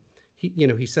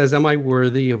 he says, "Am I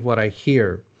worthy of what I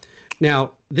hear?"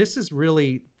 Now, this is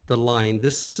really the line.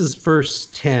 This is verse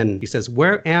 10. He says,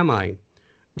 "Where am I?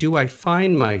 Do I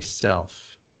find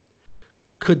myself?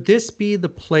 Could this be the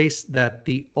place that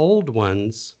the old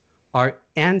ones, our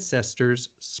ancestors,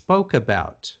 spoke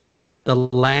about? The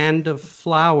land of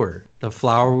flower, the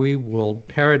flowery world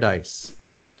paradise.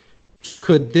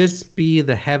 Could this be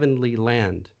the heavenly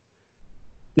land?"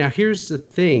 Now, here's the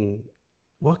thing.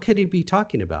 What could he be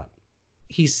talking about?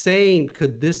 He's saying,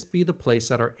 could this be the place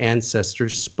that our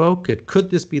ancestors spoke at? Could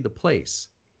this be the place?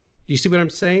 Do you see what I'm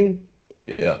saying?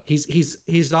 Yeah.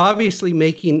 He's obviously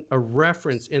making a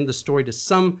reference in the story to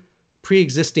some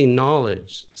pre-existing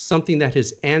knowledge, something that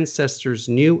his ancestors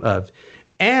knew of.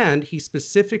 And he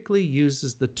specifically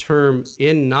uses the term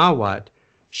in Nahuatl,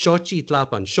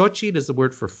 Xochitlalpan. Xochitl is the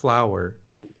word for flower.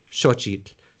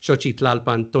 Xochitl.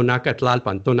 Xochitlalpan,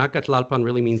 Tonacatlalpan. Tonacatlalpan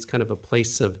really means kind of a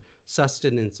place of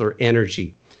sustenance or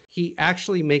energy. He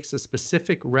actually makes a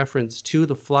specific reference to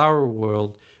the flower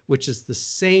world, which is the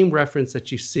same reference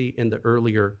that you see in the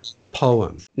earlier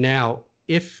poem. Now,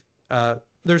 if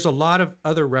there's a lot of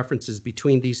other references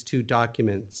between these two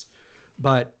documents,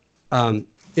 but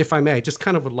if I may, I just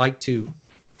kind of would like to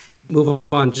move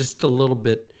on just a little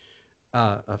bit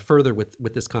further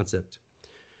with this concept.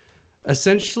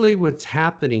 Essentially, what's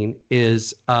happening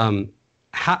is where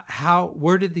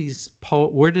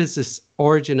does this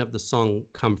origin of the song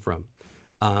come from?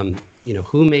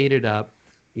 Who made it up?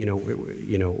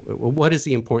 What is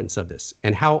the importance of this,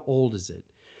 and how old is it?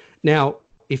 Now,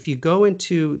 if you go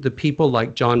into the people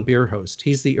like John Bierhost,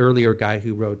 he's the earlier guy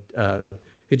who wrote,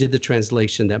 who did the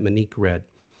translation that Monique read.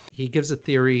 He gives a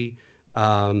theory.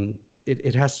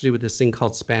 It has to do with this thing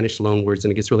called Spanish loanwords,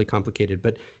 and it gets really complicated.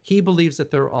 But he believes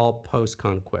that they're all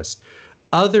post-conquest.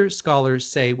 Other scholars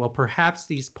say, well, perhaps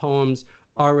these poems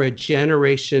are a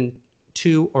generation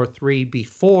 2 or 3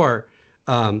 before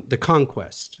the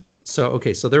conquest. So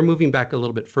they're moving back a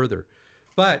little bit further.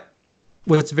 But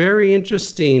what's very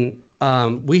interesting,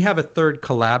 we have a third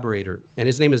collaborator, and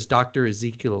his name is Dr.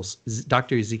 Ezekiel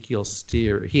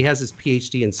Steer. He has his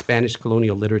PhD in Spanish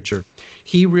colonial literature.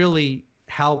 He really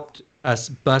helped us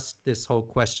bust this whole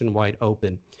question wide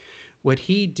open. What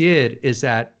he did is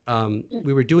that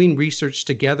we were doing research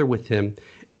together with him,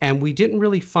 and we didn't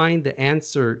really find the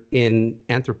answer in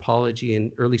anthropology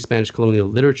and early Spanish colonial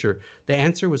literature. The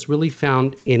answer was really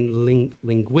found in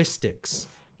linguistics.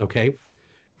 Okay,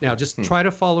 now just try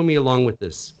to follow me along with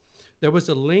this. There was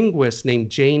a linguist named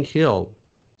Jane Hill.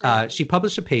 She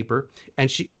published a paper,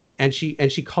 and she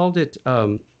called it.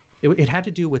 It had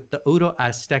to do with the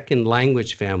Uto-Aztecan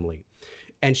language family.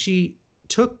 And she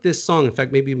took this song, in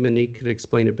fact, maybe Monique could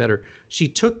explain it better. She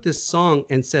took this song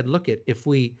and said, look, if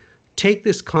we take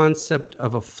this concept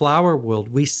of a flower world,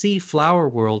 we see flower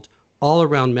world all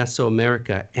around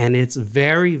Mesoamerica, and it's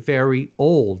very, very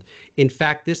old. In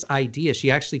fact, this idea,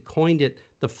 she actually coined it,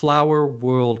 the flower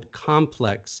world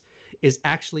complex, is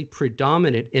actually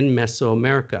predominant in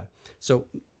Mesoamerica. So,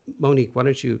 Monique, why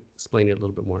don't you explain it a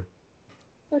little bit more?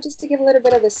 So just to give a little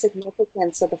bit of the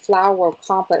significance of the flower world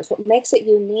complex, what makes it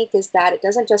unique is that it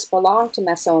doesn't just belong to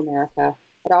Mesoamerica,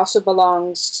 it also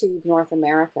belongs to North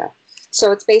America.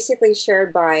 So it's basically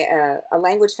shared by a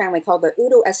language family called the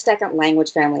Uto-Aztecan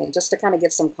language family. And just to kind of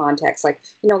give some context, like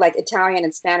Italian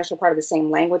and Spanish are part of the same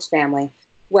language family.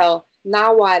 Well,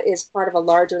 Nahuatl is part of a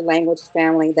larger language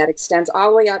family that extends all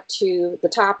the way up to the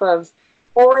top of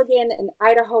Oregon and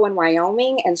Idaho and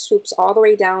Wyoming and swoops all the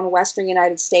way down western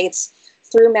United States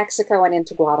through Mexico and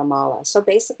into Guatemala. So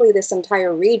basically this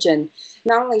entire region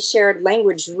not only shared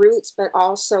language roots, but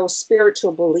also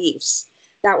spiritual beliefs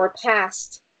that were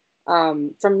passed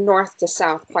from north to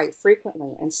south quite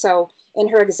frequently. And so in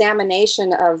her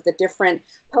examination of the different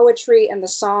poetry and the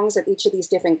songs of each of these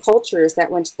different cultures,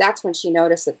 that's when she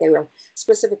noticed that they were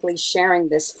specifically sharing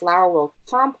this flower world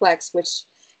complex, which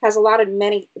has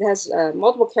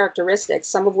multiple characteristics,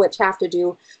 some of which have to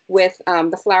do with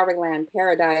the flowery land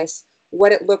paradise,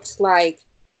 what it looks like.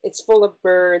 It's full of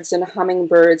birds and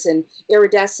hummingbirds and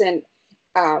iridescent,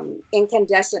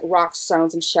 incandescent rock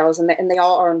stones and shells, and they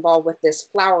all are involved with this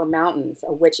flower mountain,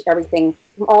 of which everything,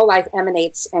 all life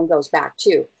emanates and goes back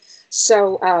to.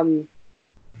 So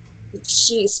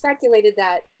she speculated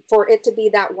that for it to be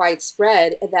that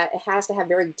widespread, that it has to have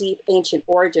very deep ancient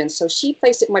origins. So she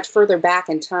placed it much further back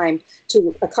in time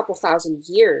to a couple thousand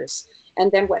years.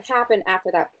 And then what happened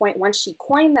after that point, once she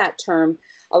coined that term,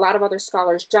 a lot of other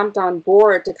scholars jumped on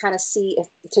board to kind of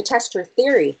to test her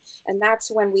theory. And that's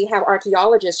when we have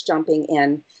archaeologists jumping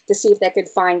in to see if they could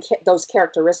find those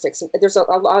characteristics. There's a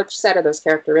large set of those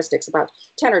characteristics, about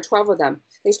 10 or 12 of them.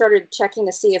 They started checking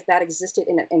to see if that existed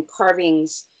in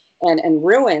carvings and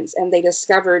ruins. And they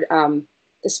discovered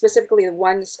specifically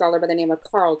one scholar by the name of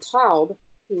Carl Taub,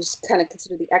 who's kind of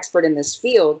considered the expert in this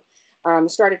field,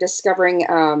 started discovering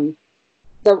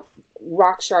the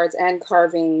rock shards and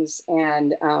carvings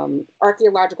and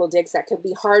archaeological digs that could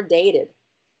be hard dated,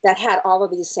 that had all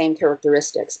of these same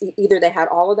characteristics. Either they had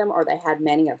all of them or they had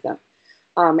many of them.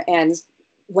 And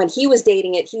when he was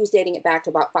dating it back to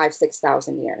about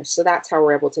 5,000-6,000 years. So that's how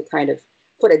we're able to kind of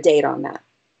put a date on that.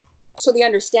 So the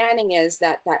understanding is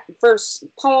that that first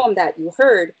poem that you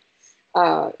heard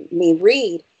me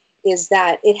read is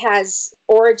that it has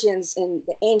origins in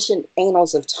the ancient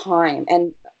annals of time.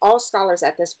 And all scholars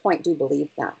at this point do believe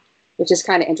that, which is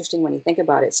kind of interesting when you think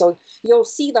about it. So you'll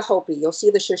see the Hopi, you'll see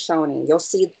the Shoshone, you'll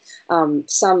see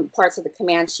some parts of the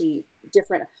Comanche,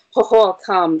 different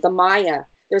Hohokam, the Maya.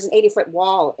 There's an 80-foot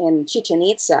wall in Chichen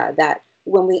Itza that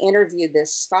when we interviewed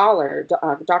this scholar,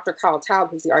 Dr. Carl Taub,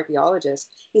 who's the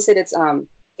archaeologist, he said it's 80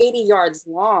 yards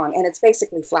long, and it's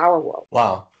basically flower world.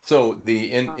 Wow. So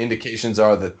the indications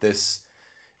are that this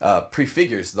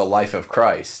prefigures the life of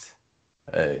Christ.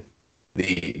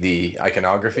 The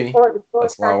iconography,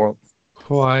 that's flower world.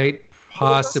 Quite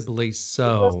possibly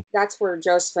so. That's where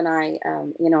Joseph and I,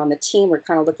 on the team, were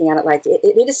kind of looking at it like it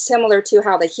is similar to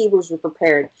how the Hebrews were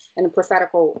prepared and the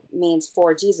prophetical means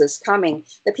for Jesus coming.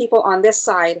 The people on this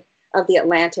side of the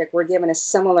Atlantic were given a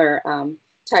similar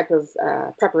type of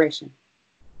preparation.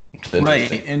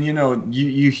 Right, and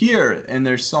you hear, and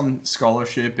there's some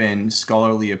scholarship and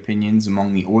scholarly opinions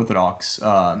among the Orthodox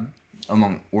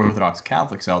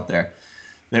Catholics out there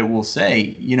that will say,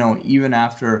 even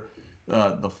after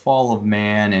the fall of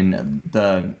man and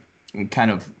the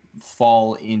kind of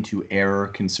fall into error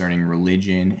concerning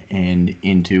religion and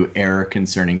into error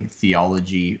concerning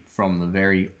theology from the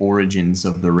very origins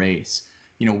of the race,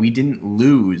 we didn't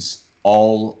lose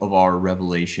all of our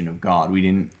revelation of God. We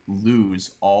didn't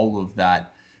lose all of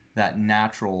that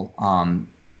natural,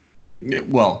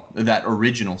 that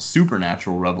original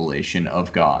supernatural revelation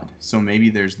of God. So maybe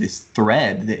there's this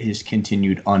thread that has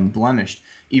continued unblemished,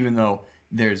 even though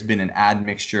there's been an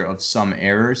admixture of some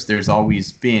errors. There's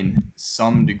always been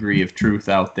some degree of truth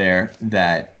out there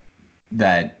that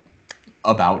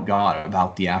about God,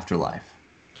 about the afterlife.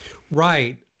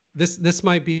 Right. This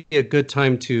might be a good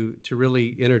time to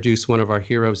really introduce one of our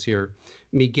heroes here,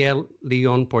 Miguel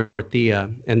Leon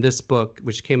Portilla, and this book,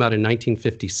 which came out in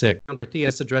 1956.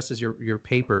 Portilla addresses your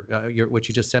paper, what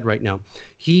you just said right now.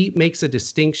 He makes a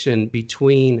distinction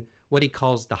between what he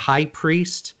calls the high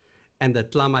priest and the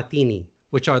tlamatini,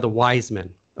 which are the wise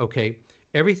men. Okay,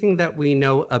 everything that we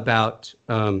know about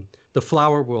the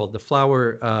flower world, the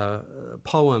flower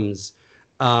poems,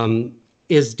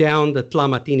 is down the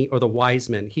tlamatini, or the wise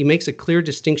men. He makes a clear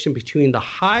distinction between the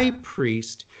high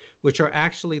priest, which are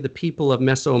actually the people of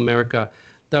Mesoamerica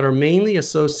that are mainly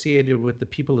associated with the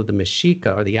people of the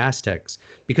Mexica or the Aztecs,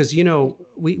 because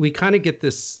we kind of get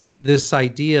this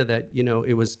idea that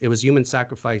it was human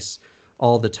sacrifice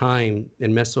all the time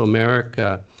in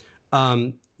Mesoamerica.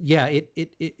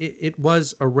 It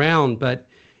was around, but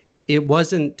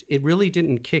it really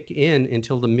didn't kick in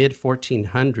until the mid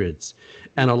 1400s.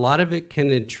 And a lot of it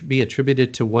can be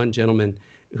attributed to one gentleman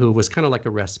who was kind of like a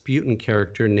Rasputin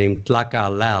character named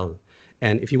Tlacalal.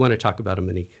 And if you want to talk about him,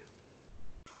 Monique.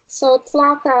 So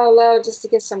Tlacalal, just to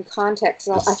give some context,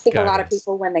 I think a lot of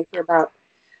people, when they hear about,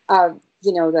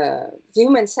 the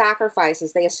human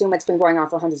sacrifices, they assume it's been going on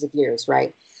for hundreds of years,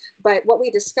 right? But what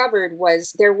we discovered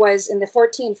was there was, in the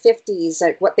 1450s,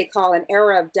 what they call an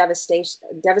era of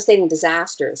devastating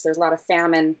disasters. There's a lot of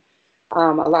famine,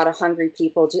 a lot of hungry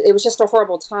people. It was just a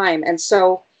horrible time. And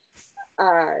so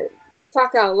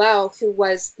Tlacalal, who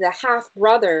was the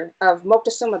half-brother of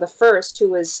Moctezuma I, who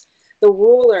was the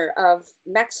ruler of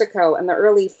Mexico in the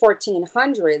early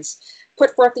 1400s,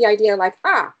 put forth the idea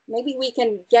maybe we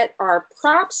can get our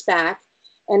crops back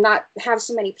and not have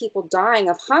so many people dying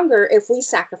of hunger if we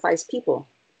sacrifice people.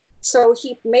 So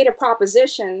he made a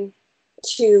proposition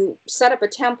to set up a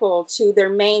temple to their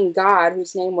main god,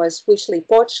 whose name was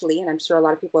Huitzilopochtli, and I'm sure a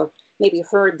lot of people have maybe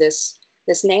heard this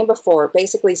name before,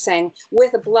 basically saying,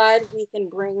 with blood we can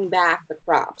bring back the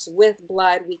crops. With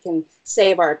blood we can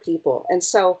save our people. And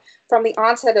so from the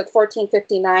onset of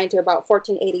 1459 to about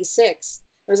 1486,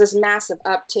 there was this massive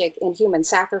uptick in human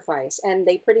sacrifice, and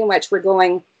they pretty much were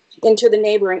going into the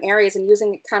neighboring areas and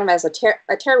using it kind of as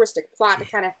a terroristic plot to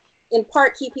kind of, in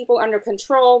part, keep people under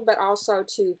control, but also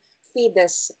to feed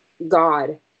this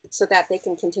god so that they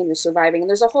can continue surviving. And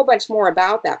there's a whole bunch more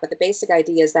about that, but the basic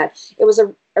idea is that it was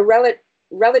a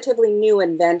relatively new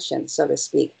invention, so to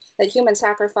speak, that human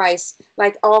sacrifice,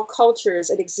 like all cultures,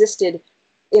 it existed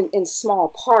in small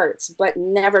parts, but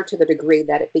never to the degree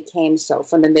that it became so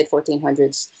from the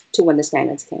mid-1400s to when the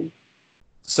Spaniards came.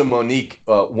 So Monique,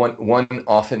 one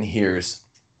often hears,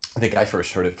 I think I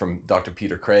first heard it from Dr.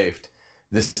 Peter Kraft,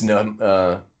 this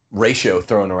ratio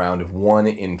thrown around of 1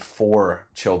 in 4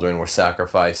 children were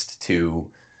sacrificed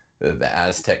to the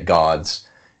Aztec gods.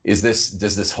 Does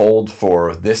this hold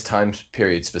for this time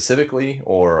period specifically,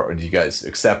 or do you guys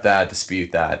accept that,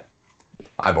 dispute that?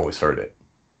 I've always heard it.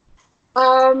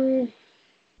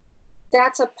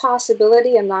 That's a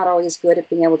possibility. I'm not always good at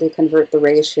being able to convert the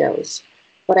ratios.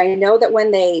 But I know that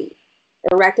when they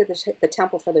erected the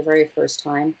temple for the very first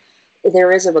time,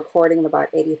 there is a recording of about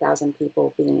 80,000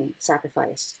 people being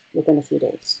sacrificed within a few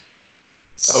days.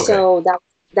 Okay. So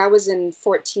that was in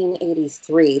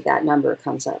 1483, that number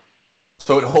comes up.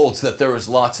 So it holds that there was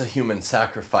lots of human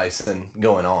sacrifice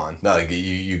going on. Like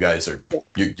you guys are,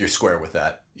 you're square with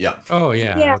that. Yeah. Oh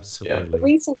yeah, absolutely.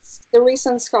 The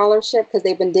recent scholarship, because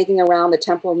they've been digging around the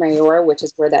Temple Mayor, which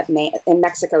is where in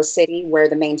Mexico City, where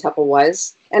the main temple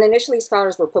was. And initially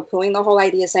scholars were poo-pooing the whole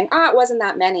idea, saying, it wasn't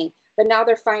that many. But now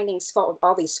they're finding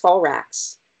all these skull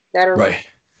racks that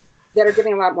are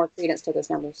giving a lot more credence to those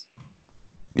numbers.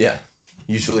 Yeah.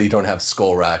 Usually you don't have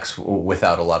skull racks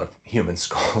without a lot of human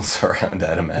skulls around,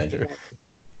 I'd imagine.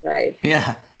 Right.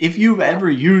 Yeah. If you've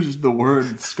ever used the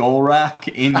word skull rack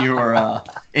in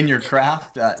your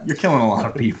craft, you're killing a lot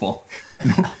of people.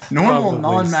 Normal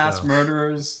non-mass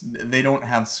murderers, they don't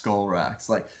have skull racks.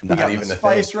 Like, you got the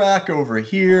spice rack over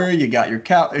here, you got your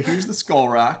cow. Here's the skull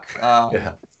rack.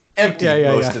 Empty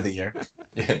most of the year.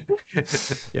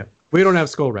 Yeah. We don't have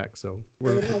skull racks, so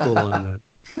we're cool on that.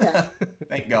 Yeah.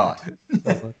 Thank God.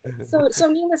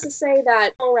 So needless to say,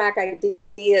 that skull rack idea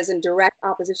is in direct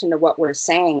opposition to what we're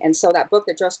saying. And so that book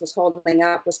that Joseph was holding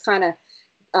up was kind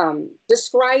of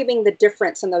describing the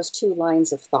difference in those two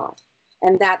lines of thought.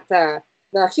 And that the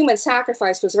human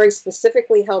sacrifice was very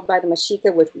specifically held by the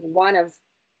Mexica with one of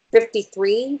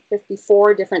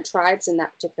 54 different tribes in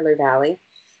that particular valley.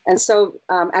 And so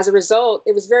as a result,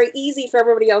 it was very easy for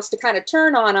everybody else to kind of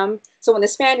turn on them. So when the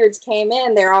Spaniards came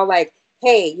in, they're all like,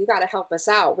 hey, you got to help us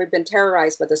out. We've been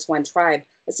terrorized by this one tribe.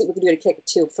 Let's see what we can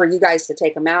do for you guys to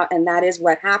take them out. And that is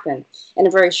what happened in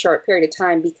a very short period of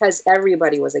time because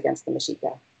everybody was against the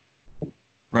Mexica.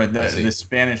 Right. The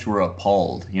Spanish were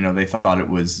appalled. They thought it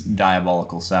was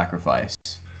diabolical sacrifice.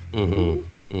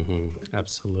 Mm-hmm. Mm-hmm.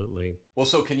 Absolutely. Well,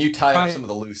 so can you tie up some of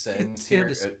the loose ends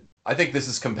here? I think this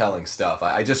is compelling stuff.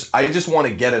 I just want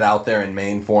to get it out there in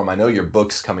main form. I know your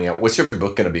book's coming out. What's your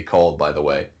book going to be called, by the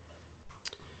way?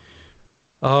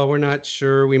 Oh, we're not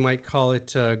sure. We might call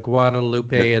it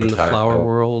Guadalupe and the Flower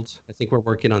World. I think we're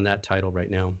working on that title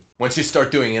right now. Once you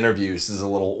start doing interviews, this is a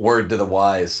little word to the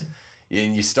wise.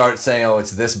 And you start saying,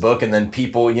 it's this book, and then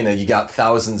people, you got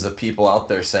thousands of people out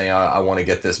there saying, I want to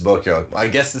get this book. You're like, I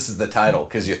guess this is the title,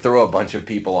 because you throw a bunch of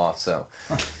people off. So,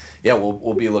 yeah,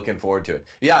 we'll be looking forward to it.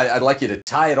 Yeah, I'd like you to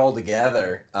tie it all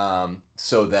together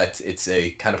so that it's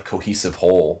a kind of cohesive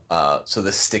whole. So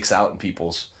this sticks out in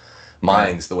people's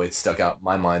minds the way it stuck out in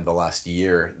my mind the last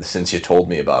year since you told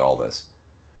me about all this.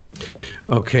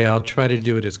 Okay, I'll try to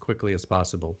do it as quickly as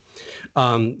possible.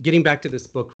 Getting back to this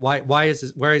book, where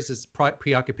is this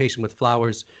preoccupation with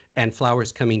flowers and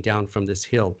flowers coming down from this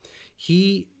hill?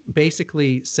 He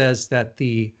basically says that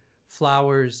the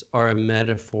flowers are a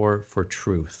metaphor for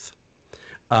truth.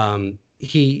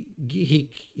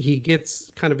 He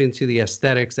gets kind of into the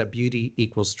aesthetics that beauty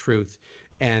equals truth,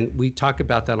 and we talk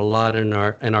about that a lot in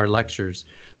our lectures.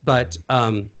 But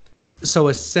so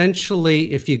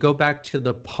essentially, if you go back to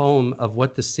the poem of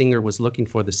what the singer was looking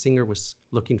for, the singer was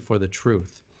looking for the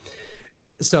truth.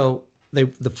 So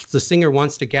the singer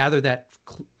wants to gather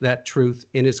that truth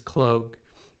in his cloak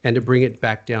and to bring it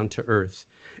back down to earth.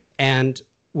 And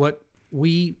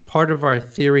part of our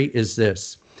theory is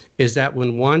this, is that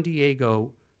when Juan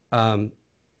Diego, the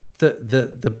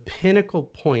pinnacle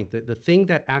point, the thing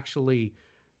that actually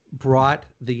brought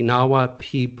the Nahua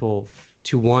people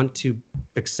to want to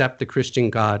accept the Christian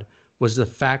God was the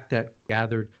fact that he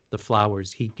gathered the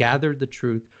flowers. He gathered the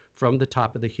truth from the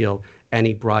top of the hill and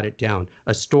he brought it down.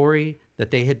 A story that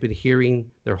they had been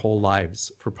hearing their whole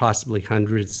lives for possibly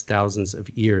hundreds, thousands of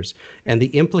years. And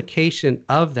the implication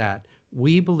of that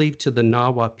we believe to the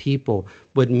Nahua people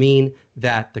would mean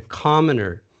that the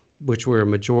commoner, which were a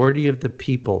majority of the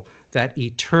people, that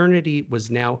eternity was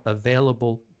now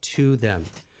available to them.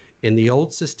 In the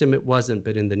old system, it wasn't,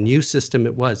 but in the new system,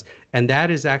 it was. And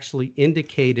that is actually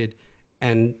indicated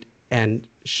and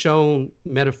shown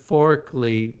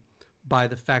metaphorically by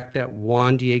the fact that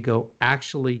Juan Diego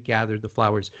actually gathered the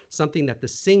flowers, something that the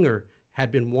singer had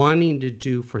been wanting to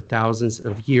do for thousands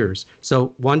of years.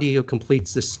 So Juan Diego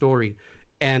completes this story.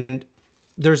 And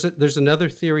there's another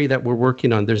theory that we're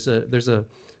working on. There's a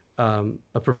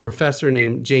professor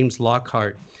named James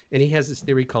Lockhart, and he has this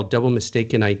theory called double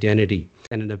mistaken identity.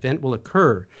 And an event will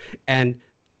occur, and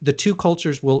the two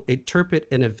cultures will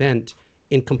interpret an event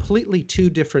in completely two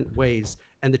different ways,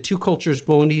 and the two cultures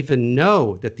won't even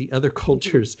know that the other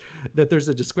cultures, that there's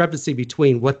a discrepancy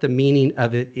between what the meaning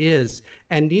of it is,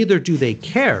 and neither do they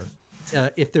care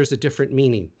if there's a different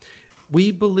meaning.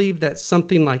 We believe that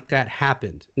something like that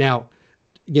happened. Now,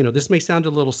 this may sound a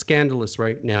little scandalous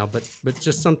right now, but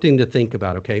just something to think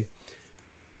about, okay?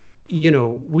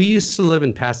 We used to live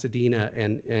in Pasadena,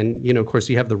 and of course,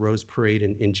 you have the Rose Parade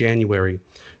in January.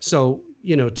 So,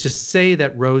 to say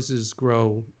that roses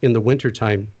grow in the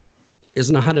wintertime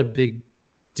is not a big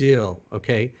deal,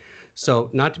 okay? So,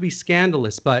 not to be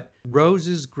scandalous, but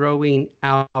roses growing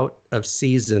out of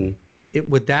season,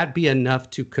 would that be enough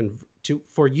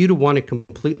for you to want to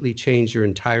completely change your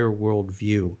entire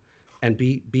worldview and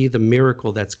be the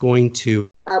miracle that's going to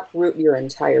uproot your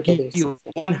entire belief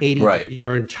system? Right.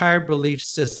 Your entire belief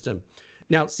system.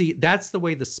 Now, see, that's the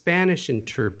way the Spanish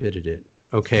interpreted it,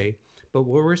 okay? But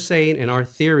what we're saying in our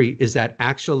theory is that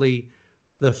actually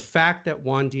the fact that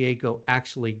Juan Diego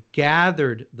actually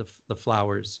gathered the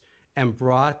flowers and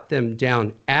brought them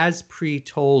down as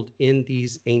pre-told in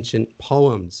these ancient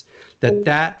poems,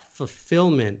 that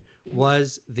fulfillment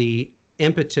was the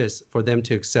impetus for them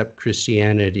to accept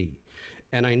Christianity.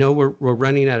 And I know we're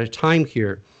running out of time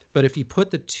here, but if you put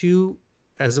the two,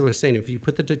 as I was saying, if you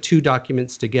put the two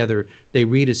documents together, they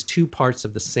read as two parts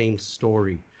of the same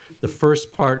story. The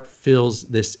first part fills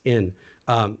in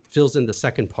the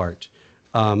second part.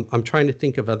 I'm trying to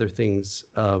think of other things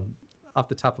off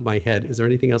the top of my head. Is there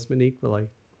anything else, Monique?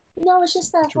 No, it's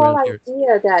just that whole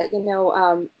idea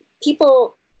that,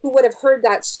 people who would have heard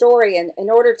that story, and in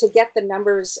order to get the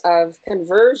numbers of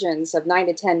conversions of 9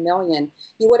 to 10 million,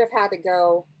 you would have had to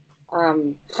go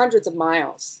hundreds of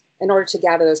miles in order to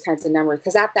gather those kinds of numbers.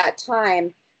 Because at that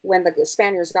time, when the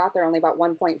Spaniards got there, only about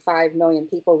 1.5 million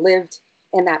people lived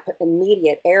in that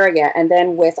immediate area. And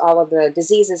then with all of the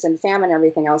diseases and famine and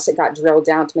everything else, it got drilled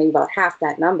down to maybe about half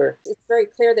that number. It's very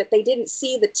clear that they didn't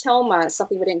see the tilma,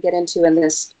 something we didn't get into in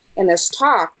this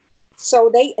talk.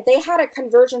 So they had a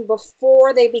conversion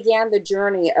before they began the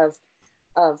journey of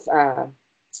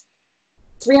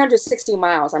 360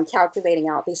 miles. I'm calculating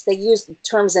out these. They use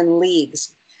terms in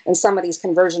leagues in some of these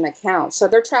conversion accounts. So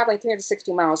they're traveling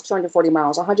 360 miles, 240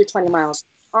 miles, 120 miles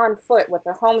on foot with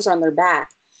their homes on their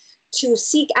back to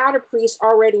seek out a priest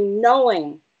already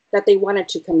knowing that they wanted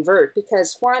to convert,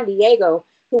 because Juan Diego,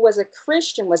 who was a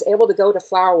Christian, was able to go to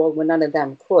Flower World when none of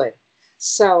them could.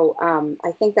 So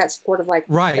I think that's sort of like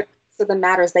right. of the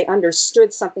matters, they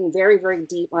understood something very, very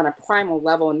deep on a primal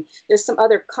level, and there's some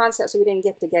other concepts we didn't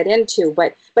get into,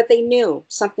 but they knew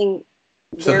something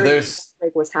very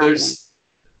big was happening.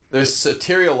 There's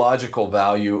soteriological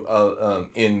value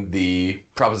in the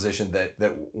proposition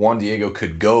that Juan Diego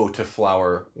could go to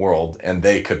Flower World and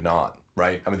they could not,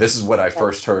 right? I mean, this is what I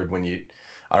first heard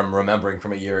I'm remembering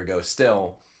from a year ago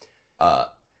still.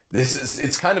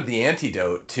 It's kind of the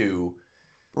antidote to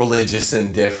religious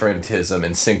indifferentism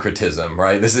and syncretism,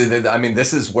 right? This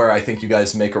is where I think you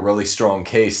guys make a really strong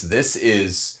case. This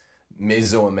is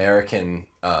Mesoamerican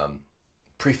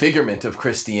prefigurement of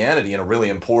Christianity in a really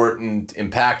important,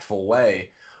 impactful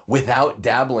way, without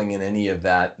dabbling in any of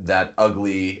that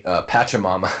ugly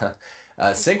Pachamama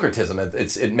syncretism.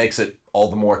 It makes it all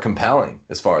the more compelling,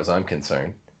 as far as I'm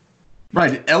concerned.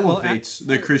 Right, it elevates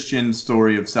the Christian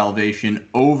story of salvation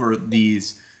over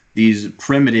these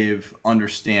primitive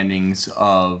understandings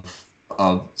of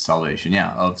salvation,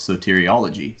 of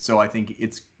soteriology. So I think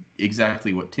it's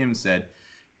exactly what Tim said.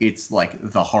 It's like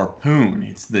the harpoon,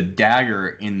 it's the dagger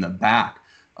in the back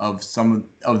of some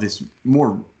of this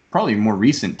probably more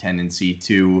recent tendency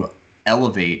to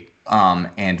elevate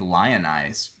and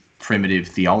lionize primitive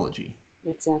theology.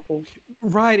 Exactly.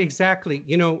 Right, exactly.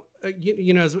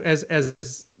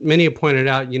 As many have pointed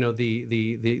out,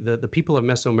 the people of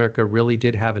Mesoamerica really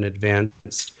did have an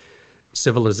advanced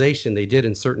civilization. They did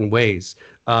in certain ways.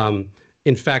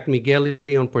 In fact, Miguel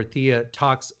Leon Portilla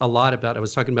talks a lot about, I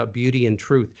was talking about beauty and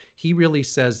truth. He really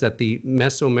says that the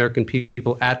Mesoamerican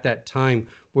people at that time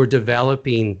were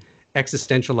developing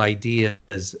existential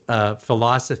ideas,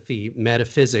 philosophy,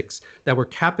 metaphysics that were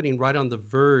happening right on the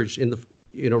verge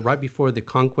right before the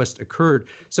conquest occurred.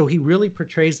 So he really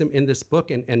portrays them in this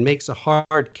book and makes a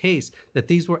hard case that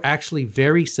these were actually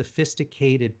very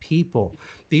sophisticated people.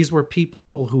 These were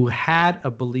people who had a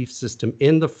belief system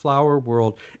in the flower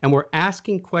world and were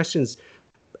asking questions.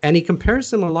 And he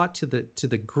compares them a lot to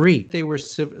the Greek. They were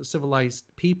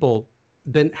civilized people.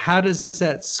 Then how does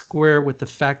that square with the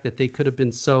fact that they could have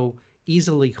been so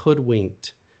easily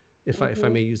hoodwinked, if I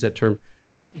may use that term,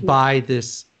 by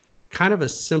this kind of a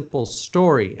simple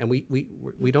story? And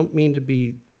we don't mean to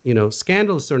be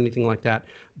scandalous or anything like that,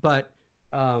 but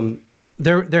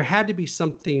there had to be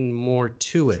something more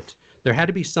to it. There had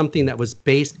to be something that was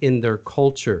based in their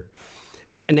culture.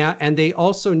 And they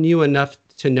also knew enough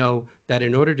to know that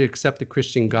in order to accept the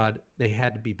Christian God, they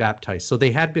had to be baptized. So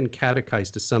they had been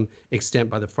catechized to some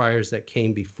extent by the friars that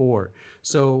came before.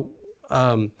 So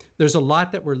there's a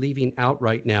lot that we're leaving out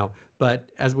right now.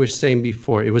 But as we were saying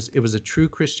before, it was a true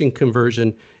Christian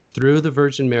conversion through the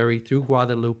Virgin Mary, through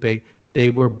Guadalupe. They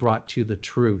were brought to the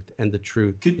truth, and the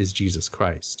truth is Jesus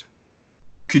Christ.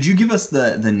 Could you give us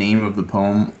the name of the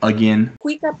poem again?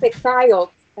 Cuica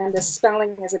Pecayo, and the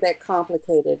spelling is a bit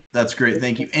complicated. That's great,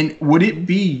 thank you. And would it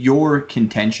be your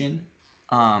contention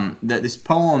that this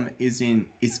poem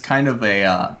is kind of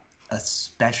a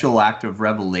special act of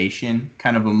revelation,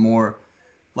 kind of a more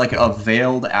like a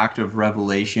veiled act of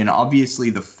revelation? Obviously,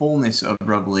 the fullness of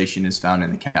revelation is found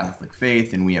in the Catholic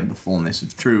faith, and we have the fullness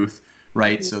of truth,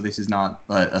 right? Mm-hmm. So this is not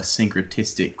a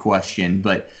syncretistic question,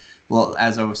 but, well,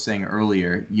 as I was saying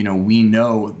earlier, we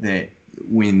know that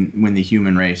when the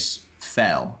human race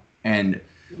fell, and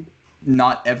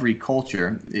not every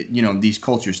culture, these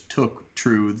cultures took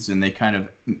truths and they kind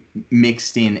of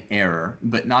mixed in error,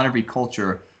 but not every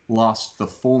culture lost the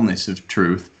fullness of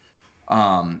truth.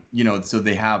 So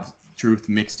they have truth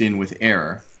mixed in with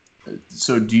error.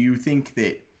 So do you think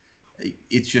that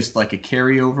it's just like a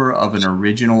carryover of an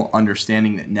original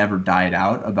understanding that never died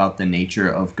out about the nature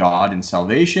of God and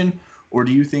salvation? Or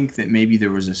do you think that maybe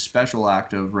there was a special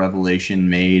act of revelation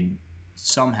made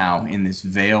somehow in this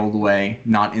veiled way,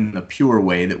 not in the pure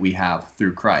way that we have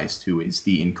through Christ, who is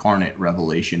the incarnate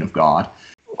revelation of God?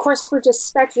 Of course, we're just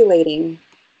speculating,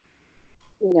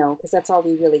 because that's all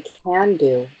we really can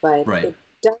do. But right. It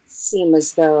does seem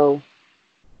as though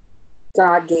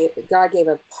God gave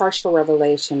a partial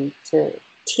revelation to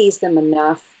tease them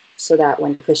enough so that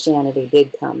when Christianity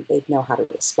did come, they'd know how to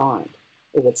respond,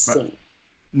 it would seem.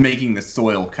 Making the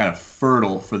soil kind of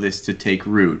fertile for this to take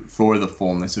root, for the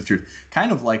fullness of truth.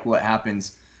 Kind of like what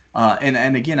happens,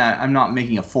 and again, I'm not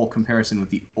making a full comparison with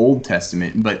the Old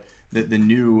Testament, but the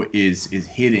new is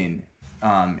hidden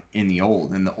in the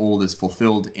Old, and the Old is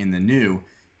fulfilled in the New.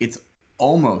 It's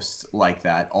almost like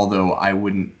that, although I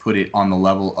wouldn't put it on the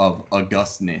level of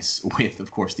augustness with,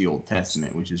 of course, the Old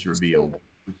Testament, which is revealed,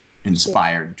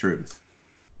 inspired truth.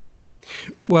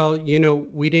 Well,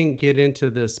 we didn't get into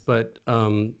this, but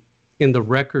in the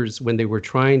records, when they were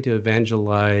trying to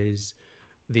evangelize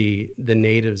the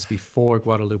natives before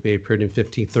Guadalupe appeared in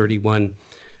 1531,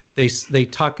 they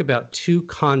talk about two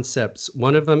concepts.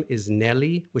 One of them is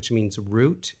Nelly, which means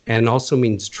root and also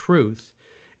means truth,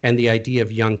 and the idea of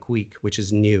Yanquic, which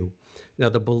is new. Now,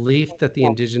 the belief that the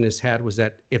indigenous had was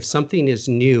that if something is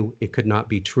new, it could not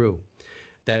be true.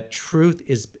 That truth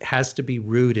has to be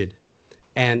rooted.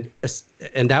 And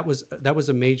that was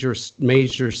a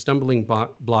major stumbling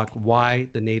block why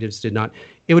the natives did not.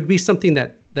 It would be something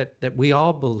that we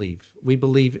all believe. We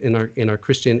believe in our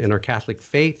Christian, in our Catholic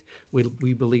faith.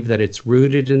 We believe that it's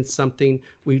rooted in something.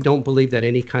 We don't believe that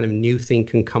any kind of new thing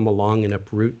can come along and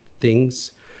uproot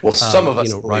things. Well, some of us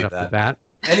believe right off that. The bat.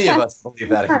 Any of us believe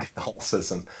that in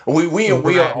Catholicism. We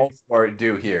are all for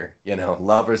do here,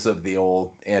 lovers of the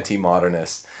old,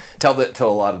 anti-modernists. Tell that to a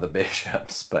lot of the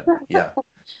bishops, but yeah.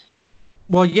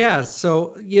 Well, yeah.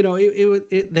 So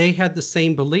they had the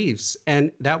same beliefs,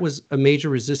 and that was a major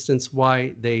resistance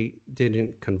why they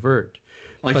didn't convert.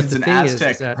 Like, but it's an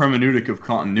Aztec hermeneutic of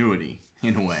continuity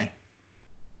in a way.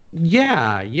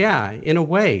 Yeah, in a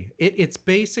way. It's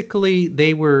basically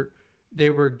they were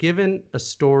given a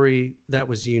story that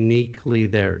was uniquely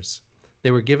theirs.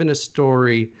 They were given a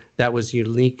story that was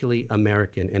uniquely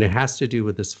American, and it has to do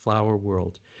with this flower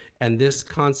world. And this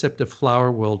concept of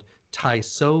flower world ties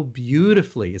so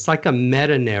beautifully. It's like a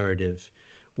meta-narrative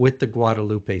with the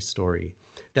Guadalupe story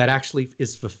that actually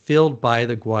is fulfilled by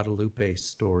the Guadalupe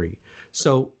story.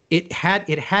 So it had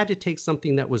to take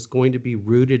something that was going to be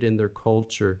rooted in their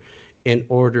culture in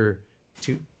order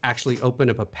to actually open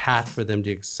up a path for them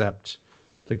to accept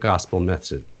the gospel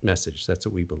message. That's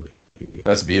what we believe.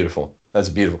 That's beautiful. That's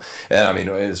beautiful. And I mean,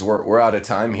 as we're out of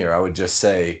time here, I would just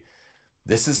say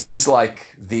this is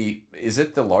like is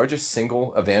it the largest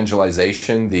single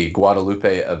evangelization, the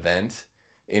Guadalupe event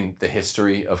in the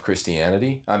history of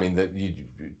Christianity? I mean,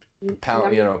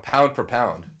 pound for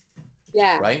pound.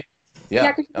 Yeah. Right?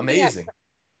 Yeah. Amazing. Yeah.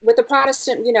 With the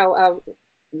Protestant,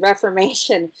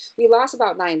 Reformation, we lost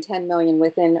about 9-10 million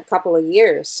within a couple of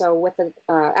years. So with the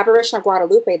apparition of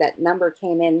Guadalupe, that number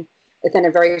came in within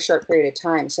a very short period of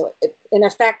time. So it, in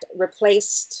effect,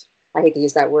 replaced, I hate to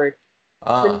use that word,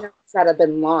 the numbers that have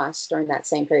been lost during that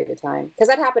same period of time. Because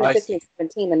that happened in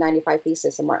 1517, the 95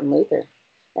 Thesis of Martin Luther.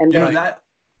 And that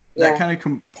kind of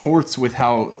comports with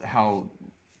how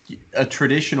a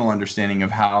traditional understanding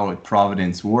of how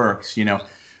providence works.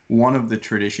 One of the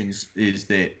traditions is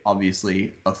that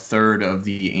obviously a third of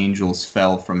the angels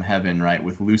fell from heaven, right,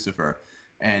 with Lucifer.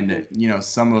 And,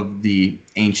 some of the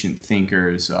ancient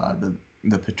thinkers, the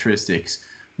patristics,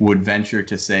 would venture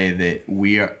to say that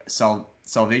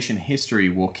salvation history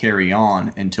will carry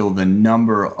on until the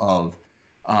number of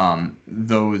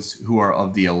those who are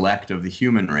of the elect of the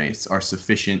human race are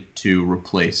sufficient to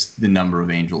replace the number of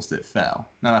angels that fell.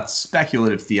 Now, that's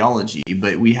speculative theology,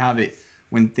 but we have it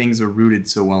when things are rooted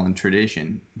so well in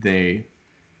tradition, they're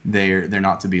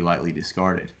not to be lightly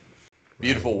discarded.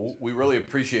 Beautiful. We really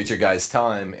appreciate your guys'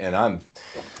 time, and I'm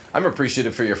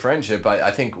appreciative for your friendship.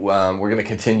 I think we're going to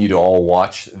continue to all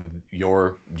watch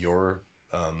your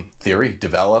theory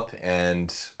develop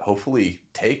and hopefully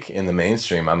take in the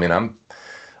mainstream. I mean, I'm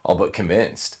all but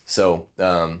convinced. So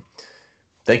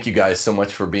thank you guys so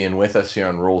much for being with us here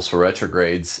on Rules for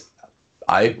Retrogrades.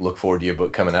 I look forward to your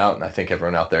book coming out, and I think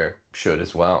everyone out there should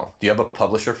as well. Do you have a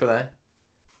publisher for that?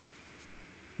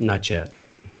 Not yet.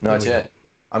 Not yet.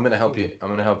 I'm going to help you. I'm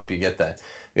going to help you get that.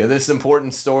 This is an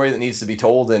important story that needs to be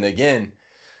told. And again,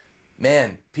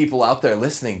 man, people out there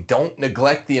listening, don't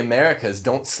neglect the Americas.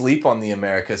 Don't sleep on the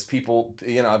Americas. People,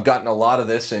 I've gotten a lot of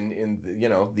this in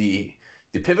the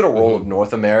pivotal role of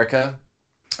North America.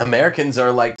 Americans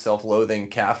are like self-loathing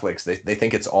Catholics. They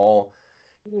think it's all,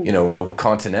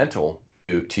 continental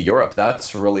to Europe.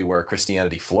 That's really where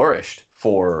Christianity flourished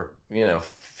for,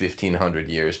 1,500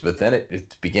 years. But then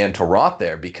it began to rot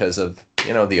there because of,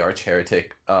 the arch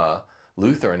heretic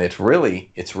Luther, and it's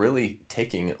really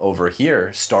taking over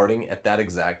here, starting at that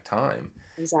exact time,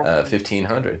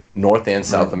 1500, North and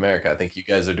South America. I think you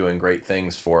guys are doing great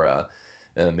things for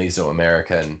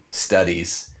Mesoamerican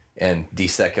studies and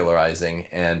desecularizing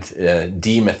and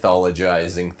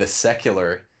demythologizing the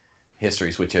secular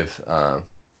histories which have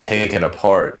taken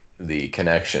apart the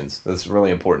connections. That's really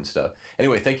important stuff.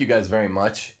 Anyway, thank you guys very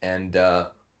much, and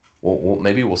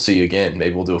maybe we'll see you again.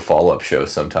 Maybe we'll do a follow-up show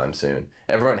sometime soon.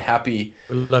 Everyone, happy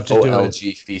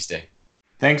OLG Feast Day.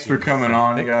 Thanks for coming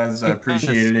on, guys. I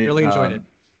appreciated it. Really enjoyed it.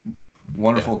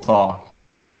 Wonderful talk.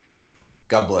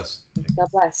 God bless. God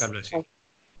bless. God bless you.